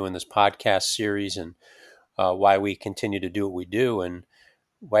why we're doing this podcast series and why we continue to do what we do. And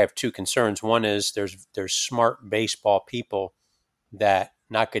I have two concerns. One is there's smart baseball people that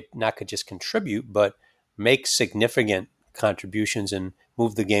not could just contribute, but make significant contributions and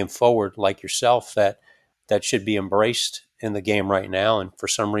move the game forward, like yourself, that should be embraced in the game right now. And for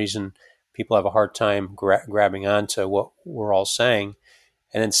some reason, people have a hard time grabbing onto what we're all saying.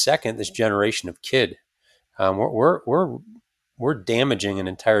 And then second, this generation of kid, we're damaging an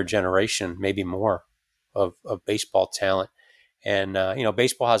entire generation, maybe more, of baseball talent. And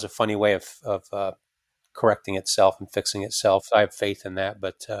baseball has a funny way of correcting itself and fixing itself. I have faith in that.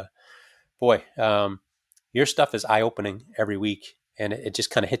 But boy, your stuff is eye-opening every week, and it just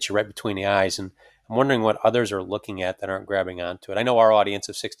kind of hits you right between the eyes. And I'm wondering what others are looking at that aren't grabbing onto it. I know our audience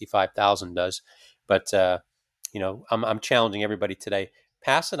of 65,000 does, but I'm challenging everybody today.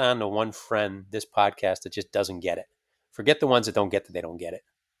 Pass it on to one friend, this podcast, that just doesn't get it. Forget the ones that don't get that they don't get it.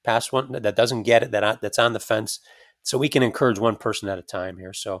 Pass one that doesn't get it, that's on the fence, so we can encourage one person at a time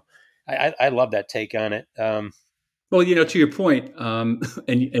here. So I love that take on it. Well, to your point,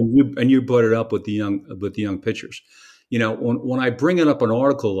 and you brought it up with the young pitchers. When I bring it up an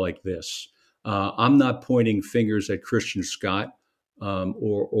article like this, I'm not pointing fingers at Christian Scott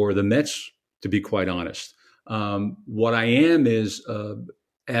or the Mets, to be quite honest. What I am is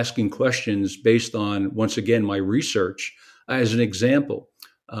asking questions based on, once again, my research. As an example,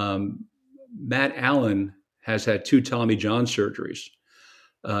 Matt Allen has had 2 Tommy John surgeries.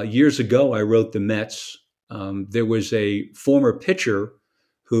 Years ago, I wrote the Mets. There was a former pitcher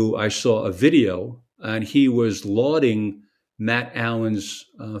who I saw a video, and he was lauding Matt Allen's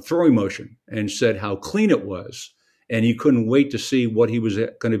throwing motion and said how clean it was. And he couldn't wait to see what he was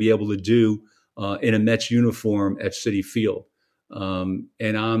going to be able to do in a Mets uniform at Citi Field. And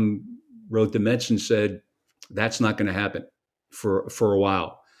I wrote the Mets and said, that's not going to happen for a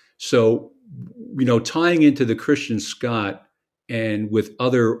while. So, tying into the Christian Scott and with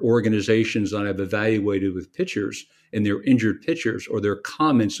other organizations that I've evaluated with pitchers and their injured pitchers or their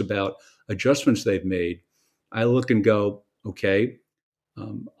comments about adjustments they've made, I look and go, okay,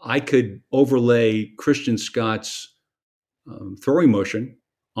 I could overlay Christian Scott's throwing motion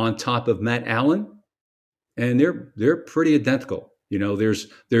on top of Matt Allen, and they're pretty identical. There's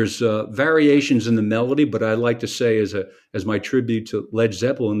variations in the melody, but I like to say as my tribute to Led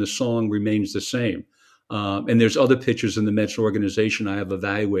Zeppelin, the song remains the same. And there's other pitchers in the Mets organization I have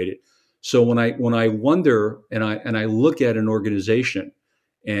evaluated. So when I wonder and I look at an organization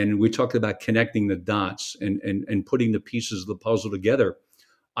And we talked about connecting the dots and putting the pieces of the puzzle together.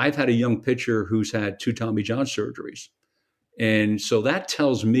 I've had a young pitcher who's had 2 Tommy John surgeries. And so that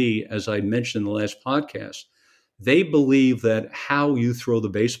tells me, as I mentioned in the last podcast, they believe that how you throw the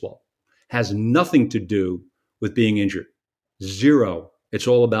baseball has nothing to do with being injured. Zero. It's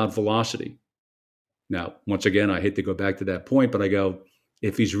all about velocity. Now, once again, I hate to go back to that point, but I go,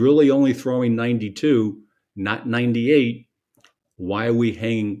 if he's really only throwing 92, not 98, why are we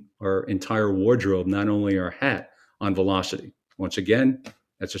hanging our entire wardrobe, not only our hat, on velocity? Once again,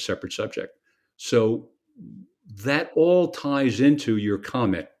 that's a separate subject. So that all ties into your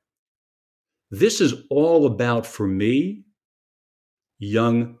comment. This is all about, for me,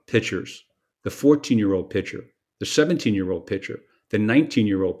 young pitchers, the 14-year-old pitcher, the 17-year-old pitcher, the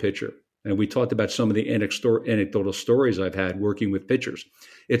 19-year-old pitcher. And we talked about some of the anecdotal stories I've had working with pitchers.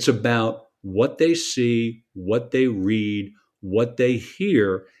 It's about what they see, what they read, what they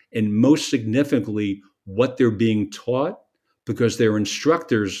hear, and most significantly, what they're being taught, because their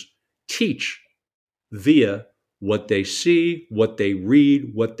instructors teach via what they see, what they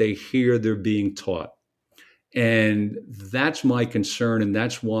read, what they hear, they're being taught. And that's my concern. And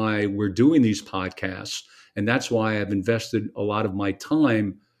that's why we're doing these podcasts. And that's why I've invested a lot of my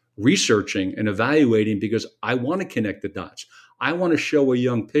time researching and evaluating, because I want to connect the dots. I want to show a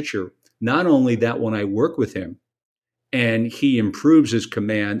young pitcher, not only that when I work with him and he improves his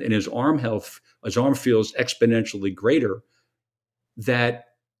command and his arm health, his arm feels exponentially greater, that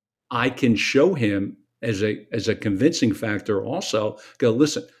I can show him as a convincing factor also, go,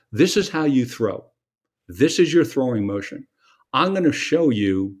 listen, this is how you throw. This is your throwing motion. I'm going to show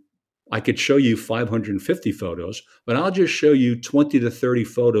you, I could show you 550 photos, but I'll just show you 20 to 30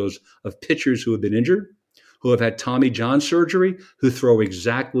 photos of pitchers who have been injured, who have had Tommy John surgery, who throw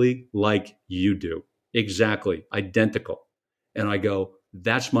exactly like you do. Exactly, identical. And I go,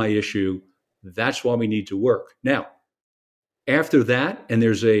 that's my issue. That's why we need to work. Now, after that, and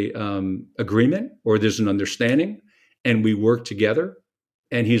there's a agreement or there's an understanding, and we work together,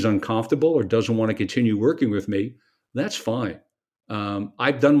 and he's uncomfortable or doesn't want to continue working with me, that's fine.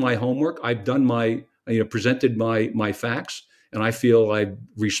 I've done my homework. I've done presented my facts, and I feel I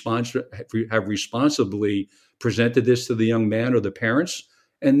have responsibly presented this to the young man or the parents,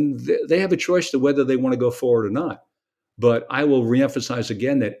 and they have a choice to whether they want to go forward or not. But I will reemphasize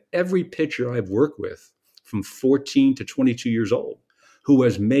again that every pitcher I've worked with, from 14 to 22 years old, who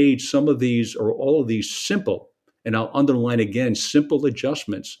has made some of these or all of these simple, and I'll underline again, simple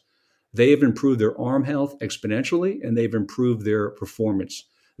adjustments, they have improved their arm health exponentially, and they've improved their performance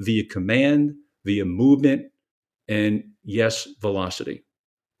via command, via movement, and yes, velocity.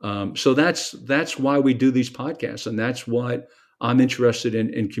 So that's why we do these podcasts, and that's what I'm interested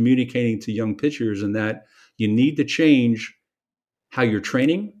in communicating to young pitchers, and that you need to change how you're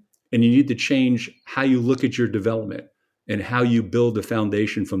training, and you need to change how you look at your development and how you build the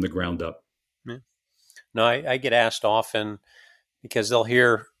foundation from the ground up. Yeah. No, I get asked often, because they'll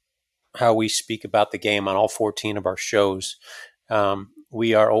hear how we speak about the game on all 14 of our shows.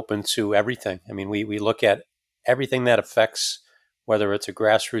 We are open to everything. I mean, we look at everything that affects, whether it's a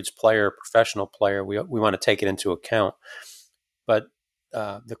grassroots player, or professional player, we want to take it into account. But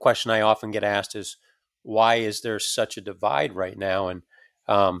the question I often get asked is, why is there such a divide right now? And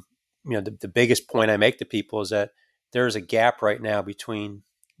the biggest point I make to people is that there is a gap right now between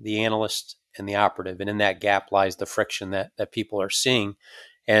the analyst and the operative. And in that gap lies the friction that people are seeing.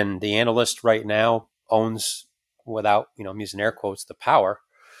 And the analyst right now owns, without, I'm using air quotes, the power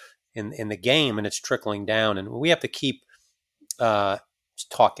in the game, and it's trickling down. And we have to keep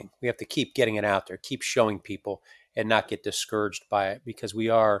talking. We have to keep getting it out there, keep showing people, and not get discouraged by it, because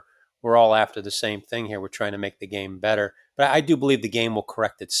we're all after the same thing here. We're trying to make the game better. But I do believe the game will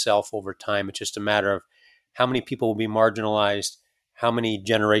correct itself over time. It's just a matter of how many people will be marginalized, how many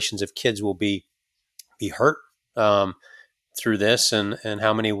generations of kids will be hurt through this, and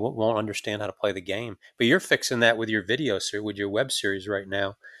how many won't understand how to play the game. But you're fixing that with your video, with your web series right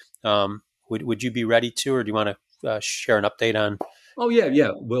now. Would you be ready to, or do you want to share an update on? Oh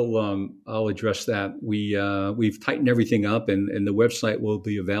yeah. Well, I'll address that. We've tightened everything up, and the website will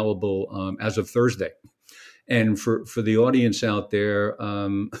be available as of Thursday. And for the audience out there,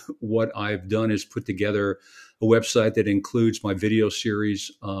 what I've done is put together a website that includes my video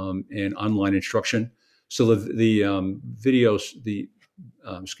series and online instruction. So the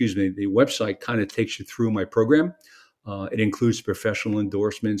website kind of takes you through my program. It includes professional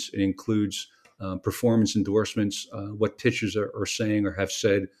endorsements. It includes performance endorsements, what pitchers are saying or have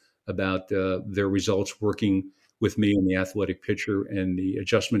said about their results working with me and the athletic pitcher, and the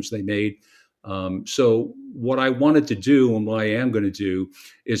adjustments they made. So what I wanted to do and what I am going to do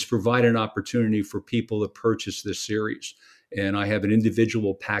is provide an opportunity for people to purchase this series. And I have an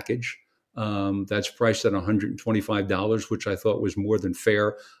individual package that's priced at $125, which I thought was more than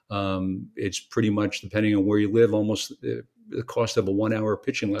fair. It's pretty much, depending on where you live, almost the cost of a 1-hour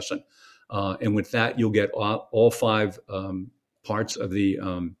pitching lesson. And with that, you'll get all 5 parts of the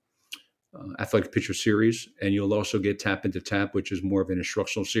Athletic Pitcher Series, and you'll also get Tap into Tap, which is more of an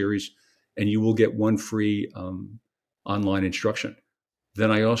instructional series, and you will get 1 free online instruction.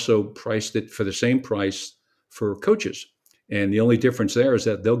 Then I also priced it for the same price for coaches. And the only difference there is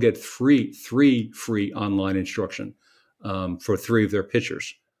that they'll get three free online instruction for 3 of their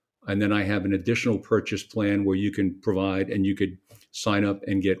pitchers. And then I have an additional purchase plan where you can provide, and you could sign up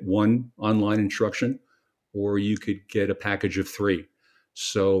and get 1 online instruction, or you could get a package of 3.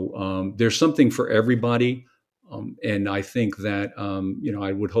 So there's something for everybody. And I think that,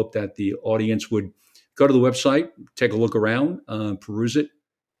 I would hope that the audience would go to the website, take a look around, peruse it,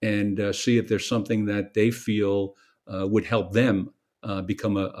 and see if there's something that they feel would help them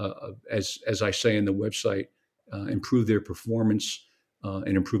become as I say in the website, improve their performance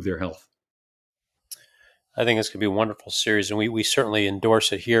and improve their health. I think it's going to be a wonderful series, and we certainly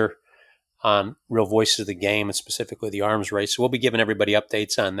endorse it here on Real Voices of the Game, and specifically the arms race. So we'll be giving everybody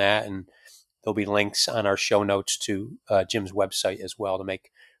updates on that, and there'll be links on our show notes to Jim's website as well to make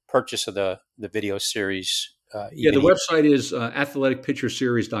purchase of the video series. The website is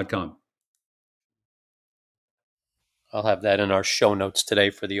athleticpitcherseries.com. I'll have that in our show notes today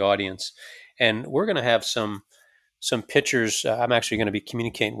for the audience. And we're going to have some pitchers. I'm actually going to be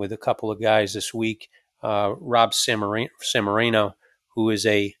communicating with a couple of guys this week. Rob Sammarino, who is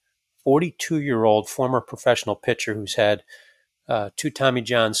a 42-year-old former professional pitcher who's had 2 Tommy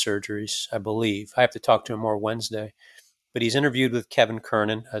John surgeries, I believe. I have to talk to him more Wednesday. But he's interviewed with Kevin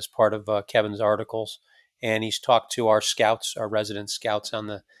Curnal as part of Kevin's articles. And he's talked to our scouts, our resident scouts on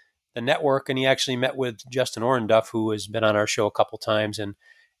the network. And he actually met with Justin Orenduff, who has been on our show a couple times and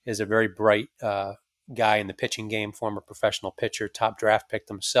is a very bright guy in the pitching game, former professional pitcher, top draft pick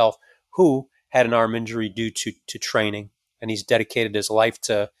himself, who had an arm injury due to training. And he's dedicated his life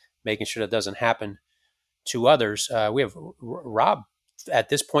to making sure that doesn't happen to others. We have Rob, at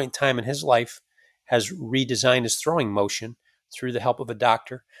this point in time in his life, has redesigned his throwing motion through the help of a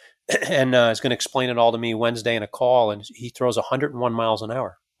doctor, and is going to explain it all to me Wednesday in a call. And he throws 101 miles an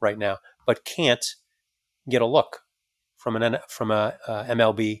hour right now, but can't get a look from a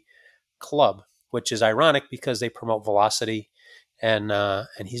MLB club, which is ironic because they promote velocity, and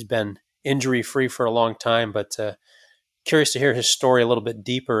he's been injury free for a long time. But curious to hear his story a little bit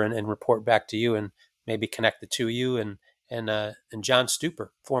deeper and report back to you, and maybe connect the two of you and John Stuper,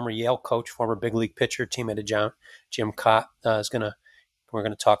 former Yale coach, former big league pitcher, teammate of Jim Cott, we're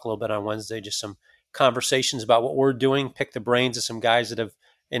going to talk a little bit on Wednesday, just some conversations about what we're doing, pick the brains of some guys that have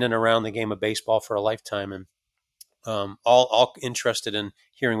in and around the game of baseball for a lifetime, and all interested in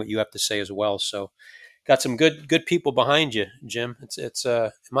hearing what you have to say as well. So got some good people behind you, Jim. It's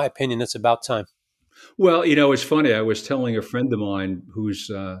in my opinion, it's about time. Well, it's funny. I was telling a friend of mine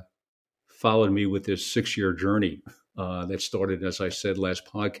who's followed me with this 6-year journey that started, as I said last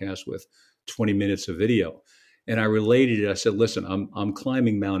podcast, with 20 minutes of video. And I related it. I said, listen, I'm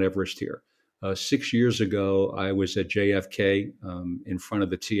climbing Mount Everest here. 6 years ago, I was at JFK in front of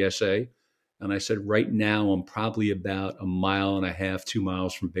the TSA. And I said, right now, I'm probably about 1.5 miles, 2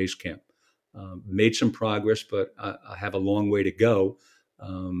 miles from base camp. Made some progress, but I have a long way to go.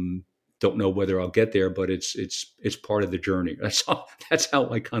 Don't know whether I'll get there, but it's part of the journey. That's how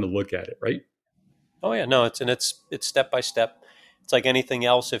I kind of look at it, right? Oh yeah, no, it's step by step. It's like anything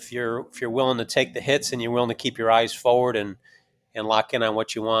else. If you're willing to take the hits and you're willing to keep your eyes forward and lock in on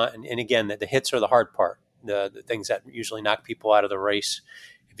what you want, and again, the hits are the hard part, the things that usually knock people out of the race.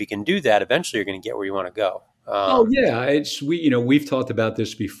 If you can do that, eventually you're going to get where you want to go. We've talked about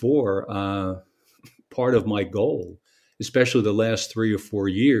this before. Part of my goal, especially the last 3 or 4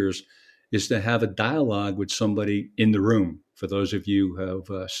 years, is to have a dialogue with somebody in the room. For those of you who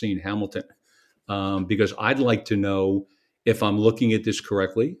have seen Hamilton, because I'd like to know if I'm looking at this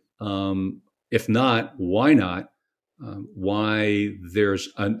correctly. If not, why not? Why there's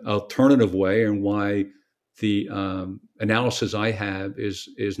an alternative way, and why the analysis I have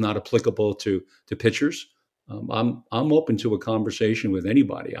is not applicable to pitchers. I'm open to a conversation with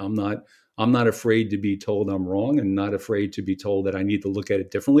anybody. I'm not afraid to be told I'm wrong, and not afraid to be told that I need to look at it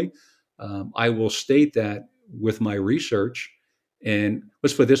differently. I will state that with my research. And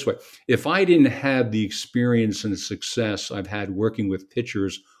let's put it this way. If I didn't have the experience and success I've had working with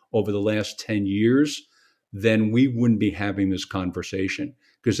pitchers over the last 10 years, then we wouldn't be having this conversation.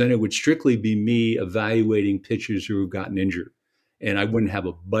 because then it would strictly be me evaluating pitchers who have gotten injured, and I wouldn't have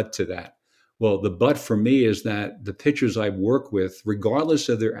a but to that. Well, the but for me is that the pitchers I work with, regardless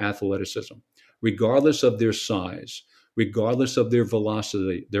of their athleticism, regardless of their size, regardless of their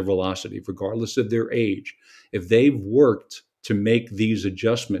velocity, regardless of their age, if they've worked to make these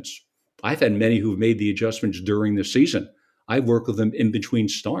adjustments, I've had many who've made the adjustments during the season. I've worked with them in between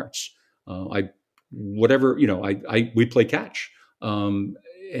starts. We play catch,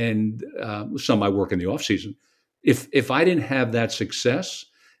 and some I work in the off season. If I didn't have that success,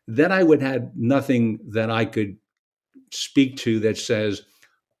 then I would have nothing that I could speak to that says,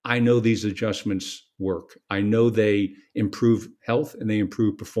 I know these adjustments work. I know they improve health and they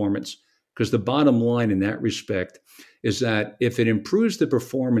improve performance. Because the bottom line in that respect is that if it improves the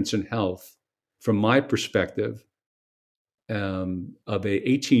performance and health, from my perspective, of a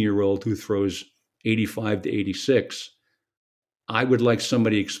 18-year-old who throws 85 to 86, I would like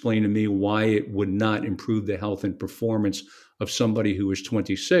somebody to explain to me why it would not improve the health and performance of somebody who is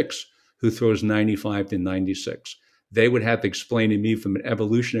 26 who throws 95 to 96. They would have to explain to me from an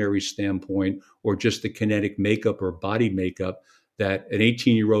evolutionary standpoint or just the kinetic makeup or body makeup that an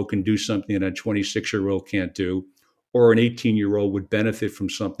 18-year-old can do something that a 26-year-old can't do, or an 18-year-old would benefit from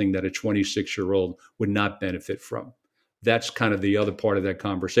something that a 26-year-old would not benefit from. That's kind of the other part of that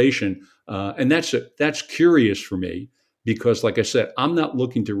conversation. And that's curious for me because, like I said, I'm not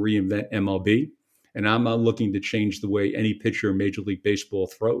looking to reinvent MLB, and I'm not looking to change the way any pitcher in Major League Baseball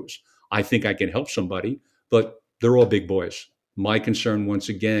throws. I think I can help somebody, but they're all big boys. My concern, once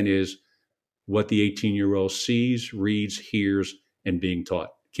again, is what the 18-year-old sees, reads, hears, and being taught.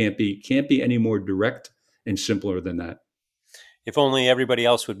 Can't be any more direct and simpler than that. If only everybody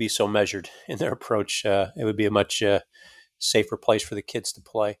else would be so measured in their approach, it would be a much safer place for the kids to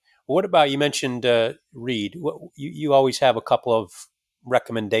play. What about, you mentioned read. You always have a couple of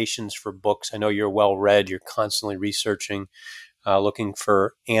recommendations for books. I know you're well read. You're constantly researching, looking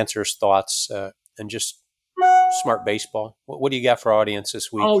for answers, thoughts, and just smart baseball. What do you got for our audience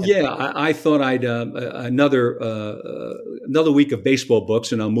this week? Oh yeah, I thought I'd another week of baseball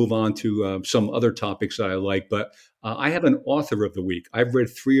books, and I'll move on to some other topics that I like. But I have an author of the week. I've read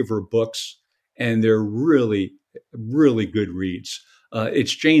 3 of her books, and they're really, really good reads.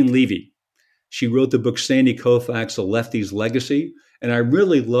 It's Jane Levy. She wrote the book Sandy Koufax, A Lefty's Legacy, and I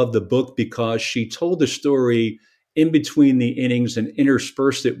really love the book because she told the story in between the innings and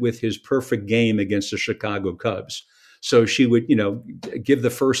interspersed it with his perfect game against the Chicago Cubs. So she would, give the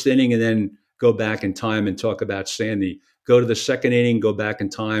first inning and then go back in time and talk about Sandy. Go to the second inning, go back in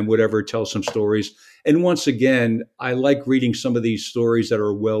time, whatever, tell some stories. And once again, I like reading some of these stories that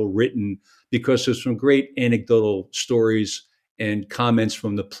are well written because there's some great anecdotal stories and comments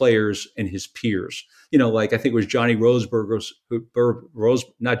from the players and his peers. Like I think it was Johnny Roseboro,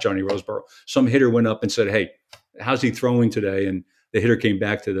 not Johnny Roseboro. Some hitter went up and said, "Hey, how's he throwing today?" And the hitter came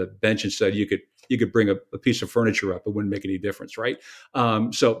back to the bench and said, "You could bring a piece of furniture up; it wouldn't make any difference, right?"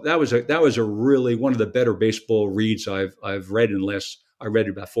 So that was a really one of the better baseball reads I've read I read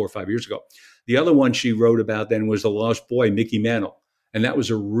it about 4 or 5 years ago. The other one she wrote about then was The Lost Boy, Mickey Mantle, and that was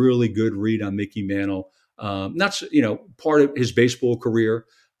a really good read on Mickey Mantle. Not part of his baseball career,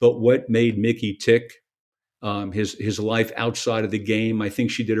 but what made Mickey tick. His life outside of the game. I think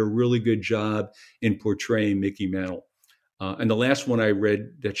she did a really good job in portraying Mickey Mantle. And the last one I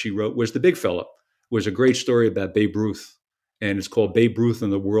read that she wrote was The Big Fella. It was a great story about Babe Ruth, and it's called Babe Ruth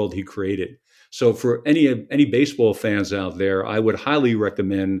and the World He Created. So for any baseball fans out there, I would highly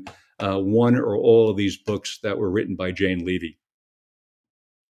recommend one or all of these books that were written by Jane Levy.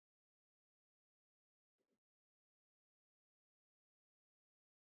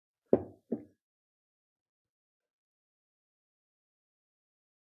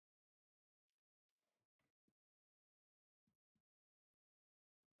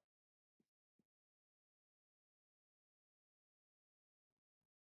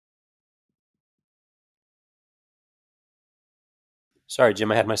 Sorry,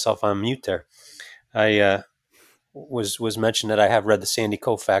 Jim, I had myself on mute there. I was mentioned that I have read the Sandy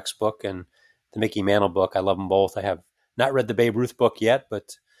Koufax book and the Mickey Mantle book. I love them both. I have not read the Babe Ruth book yet,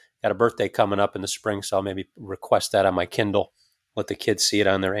 but got a birthday coming up in the spring, so I'll maybe request that on my Kindle, let the kids see it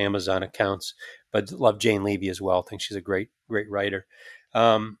on their Amazon accounts. But love Jane Levy as well. I think she's a great writer.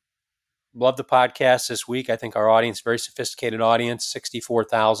 Love the podcast this week. I think our audience, very sophisticated audience,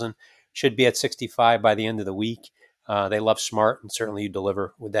 64,000, should be at 65 by the end of the week. They love smart, and certainly you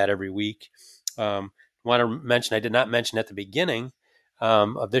deliver with that every week. Want to mention, I did not mention at the beginning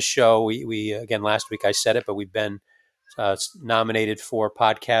of this show, we again, last week I said it, but we've been nominated for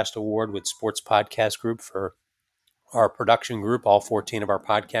Podcast Award with Sports Podcast Group for our production group, all 14 of our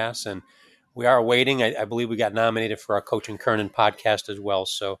podcasts. And we are waiting. I believe we got nominated for our Coach and Kernan podcast as well.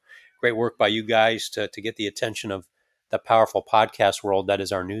 So great work by you guys to get the attention of the powerful podcast world that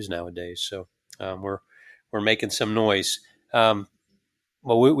is our news nowadays. So we're making some noise. Well,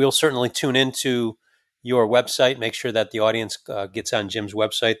 we'll certainly tune into your website. Make sure that the audience gets on Jim's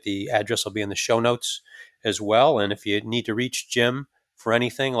website. The address will be in the show notes as well. And if you need to reach Jim for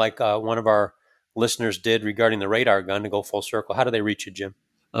anything, like one of our listeners did regarding the radar gun, to go full circle, how do they reach you, Jim?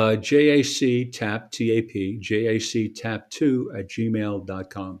 JAC TAP, TAP, JAC TAP2 at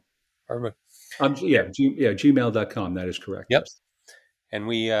gmail.com. Perfect. Gmail.com. That is correct. Yep. And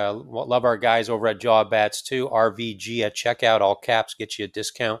we love our guys over at Jaw Bats too. RVG at checkout, all caps, get you a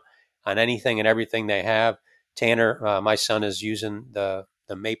discount on anything and everything they have. Tanner, my son, is using the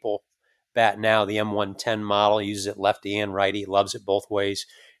Maple bat now, the M110 model. He uses it lefty and righty, loves it both ways.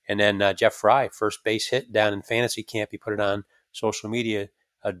 And then Jeff Fry, first base hit down in fantasy camp. He put it on social media,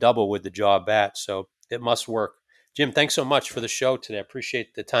 a double with the Jaw bat. So it must work. Jim, thanks so much for the show today. I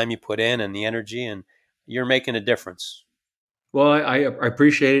appreciate the time you put in and the energy, and you're making a difference. Well, I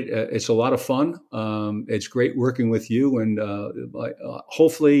appreciate it. It's a lot of fun. It's great working with you, and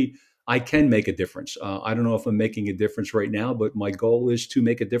hopefully I can make a difference. I don't know if I'm making a difference right now, but my goal is to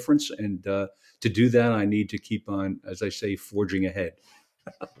make a difference. And to do that, I need to keep on, as I say, forging ahead.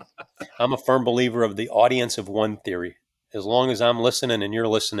 I'm a firm believer of the audience of one theory. As long as I'm listening and you're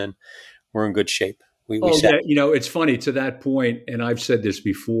listening, we're in good shape. Yeah, it's funny to that point, and I've said this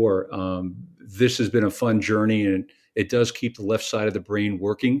before. This has been a fun journey, and it does keep the left side of the brain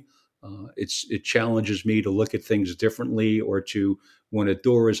working. It challenges me to look at things differently, or to, when a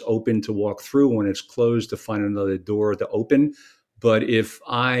door is open, to walk through, when it's closed, to find another door to open. But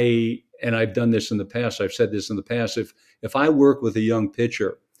and I've done this in the past, I've said this in the past, if I work with a young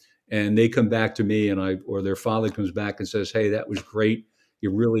pitcher and they come back to me or their father comes back and says, "Hey, that was great.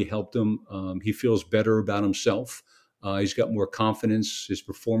 You really helped him. He feels better about himself. He's got more confidence. His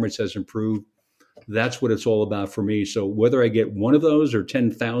performance has improved." That's what it's all about for me. So whether I get one of those or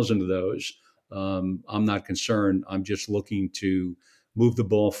 10,000 of those, I'm not concerned. I'm just looking to move the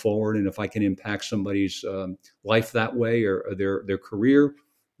ball forward. And if I can impact somebody's life that way, or their career,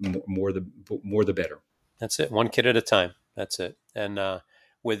 more the better. That's it. One kid at a time. That's it. And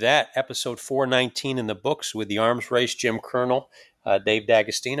with that, episode 419 in the books with the arms race, Jim Curnal, Dave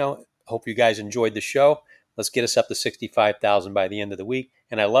D'Agostino. Hope you guys enjoyed the show. Let's get us up to 65,000 by the end of the week.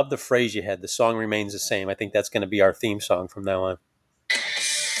 And I love the phrase you had. The song remains the same. I think that's going to be our theme song from now on.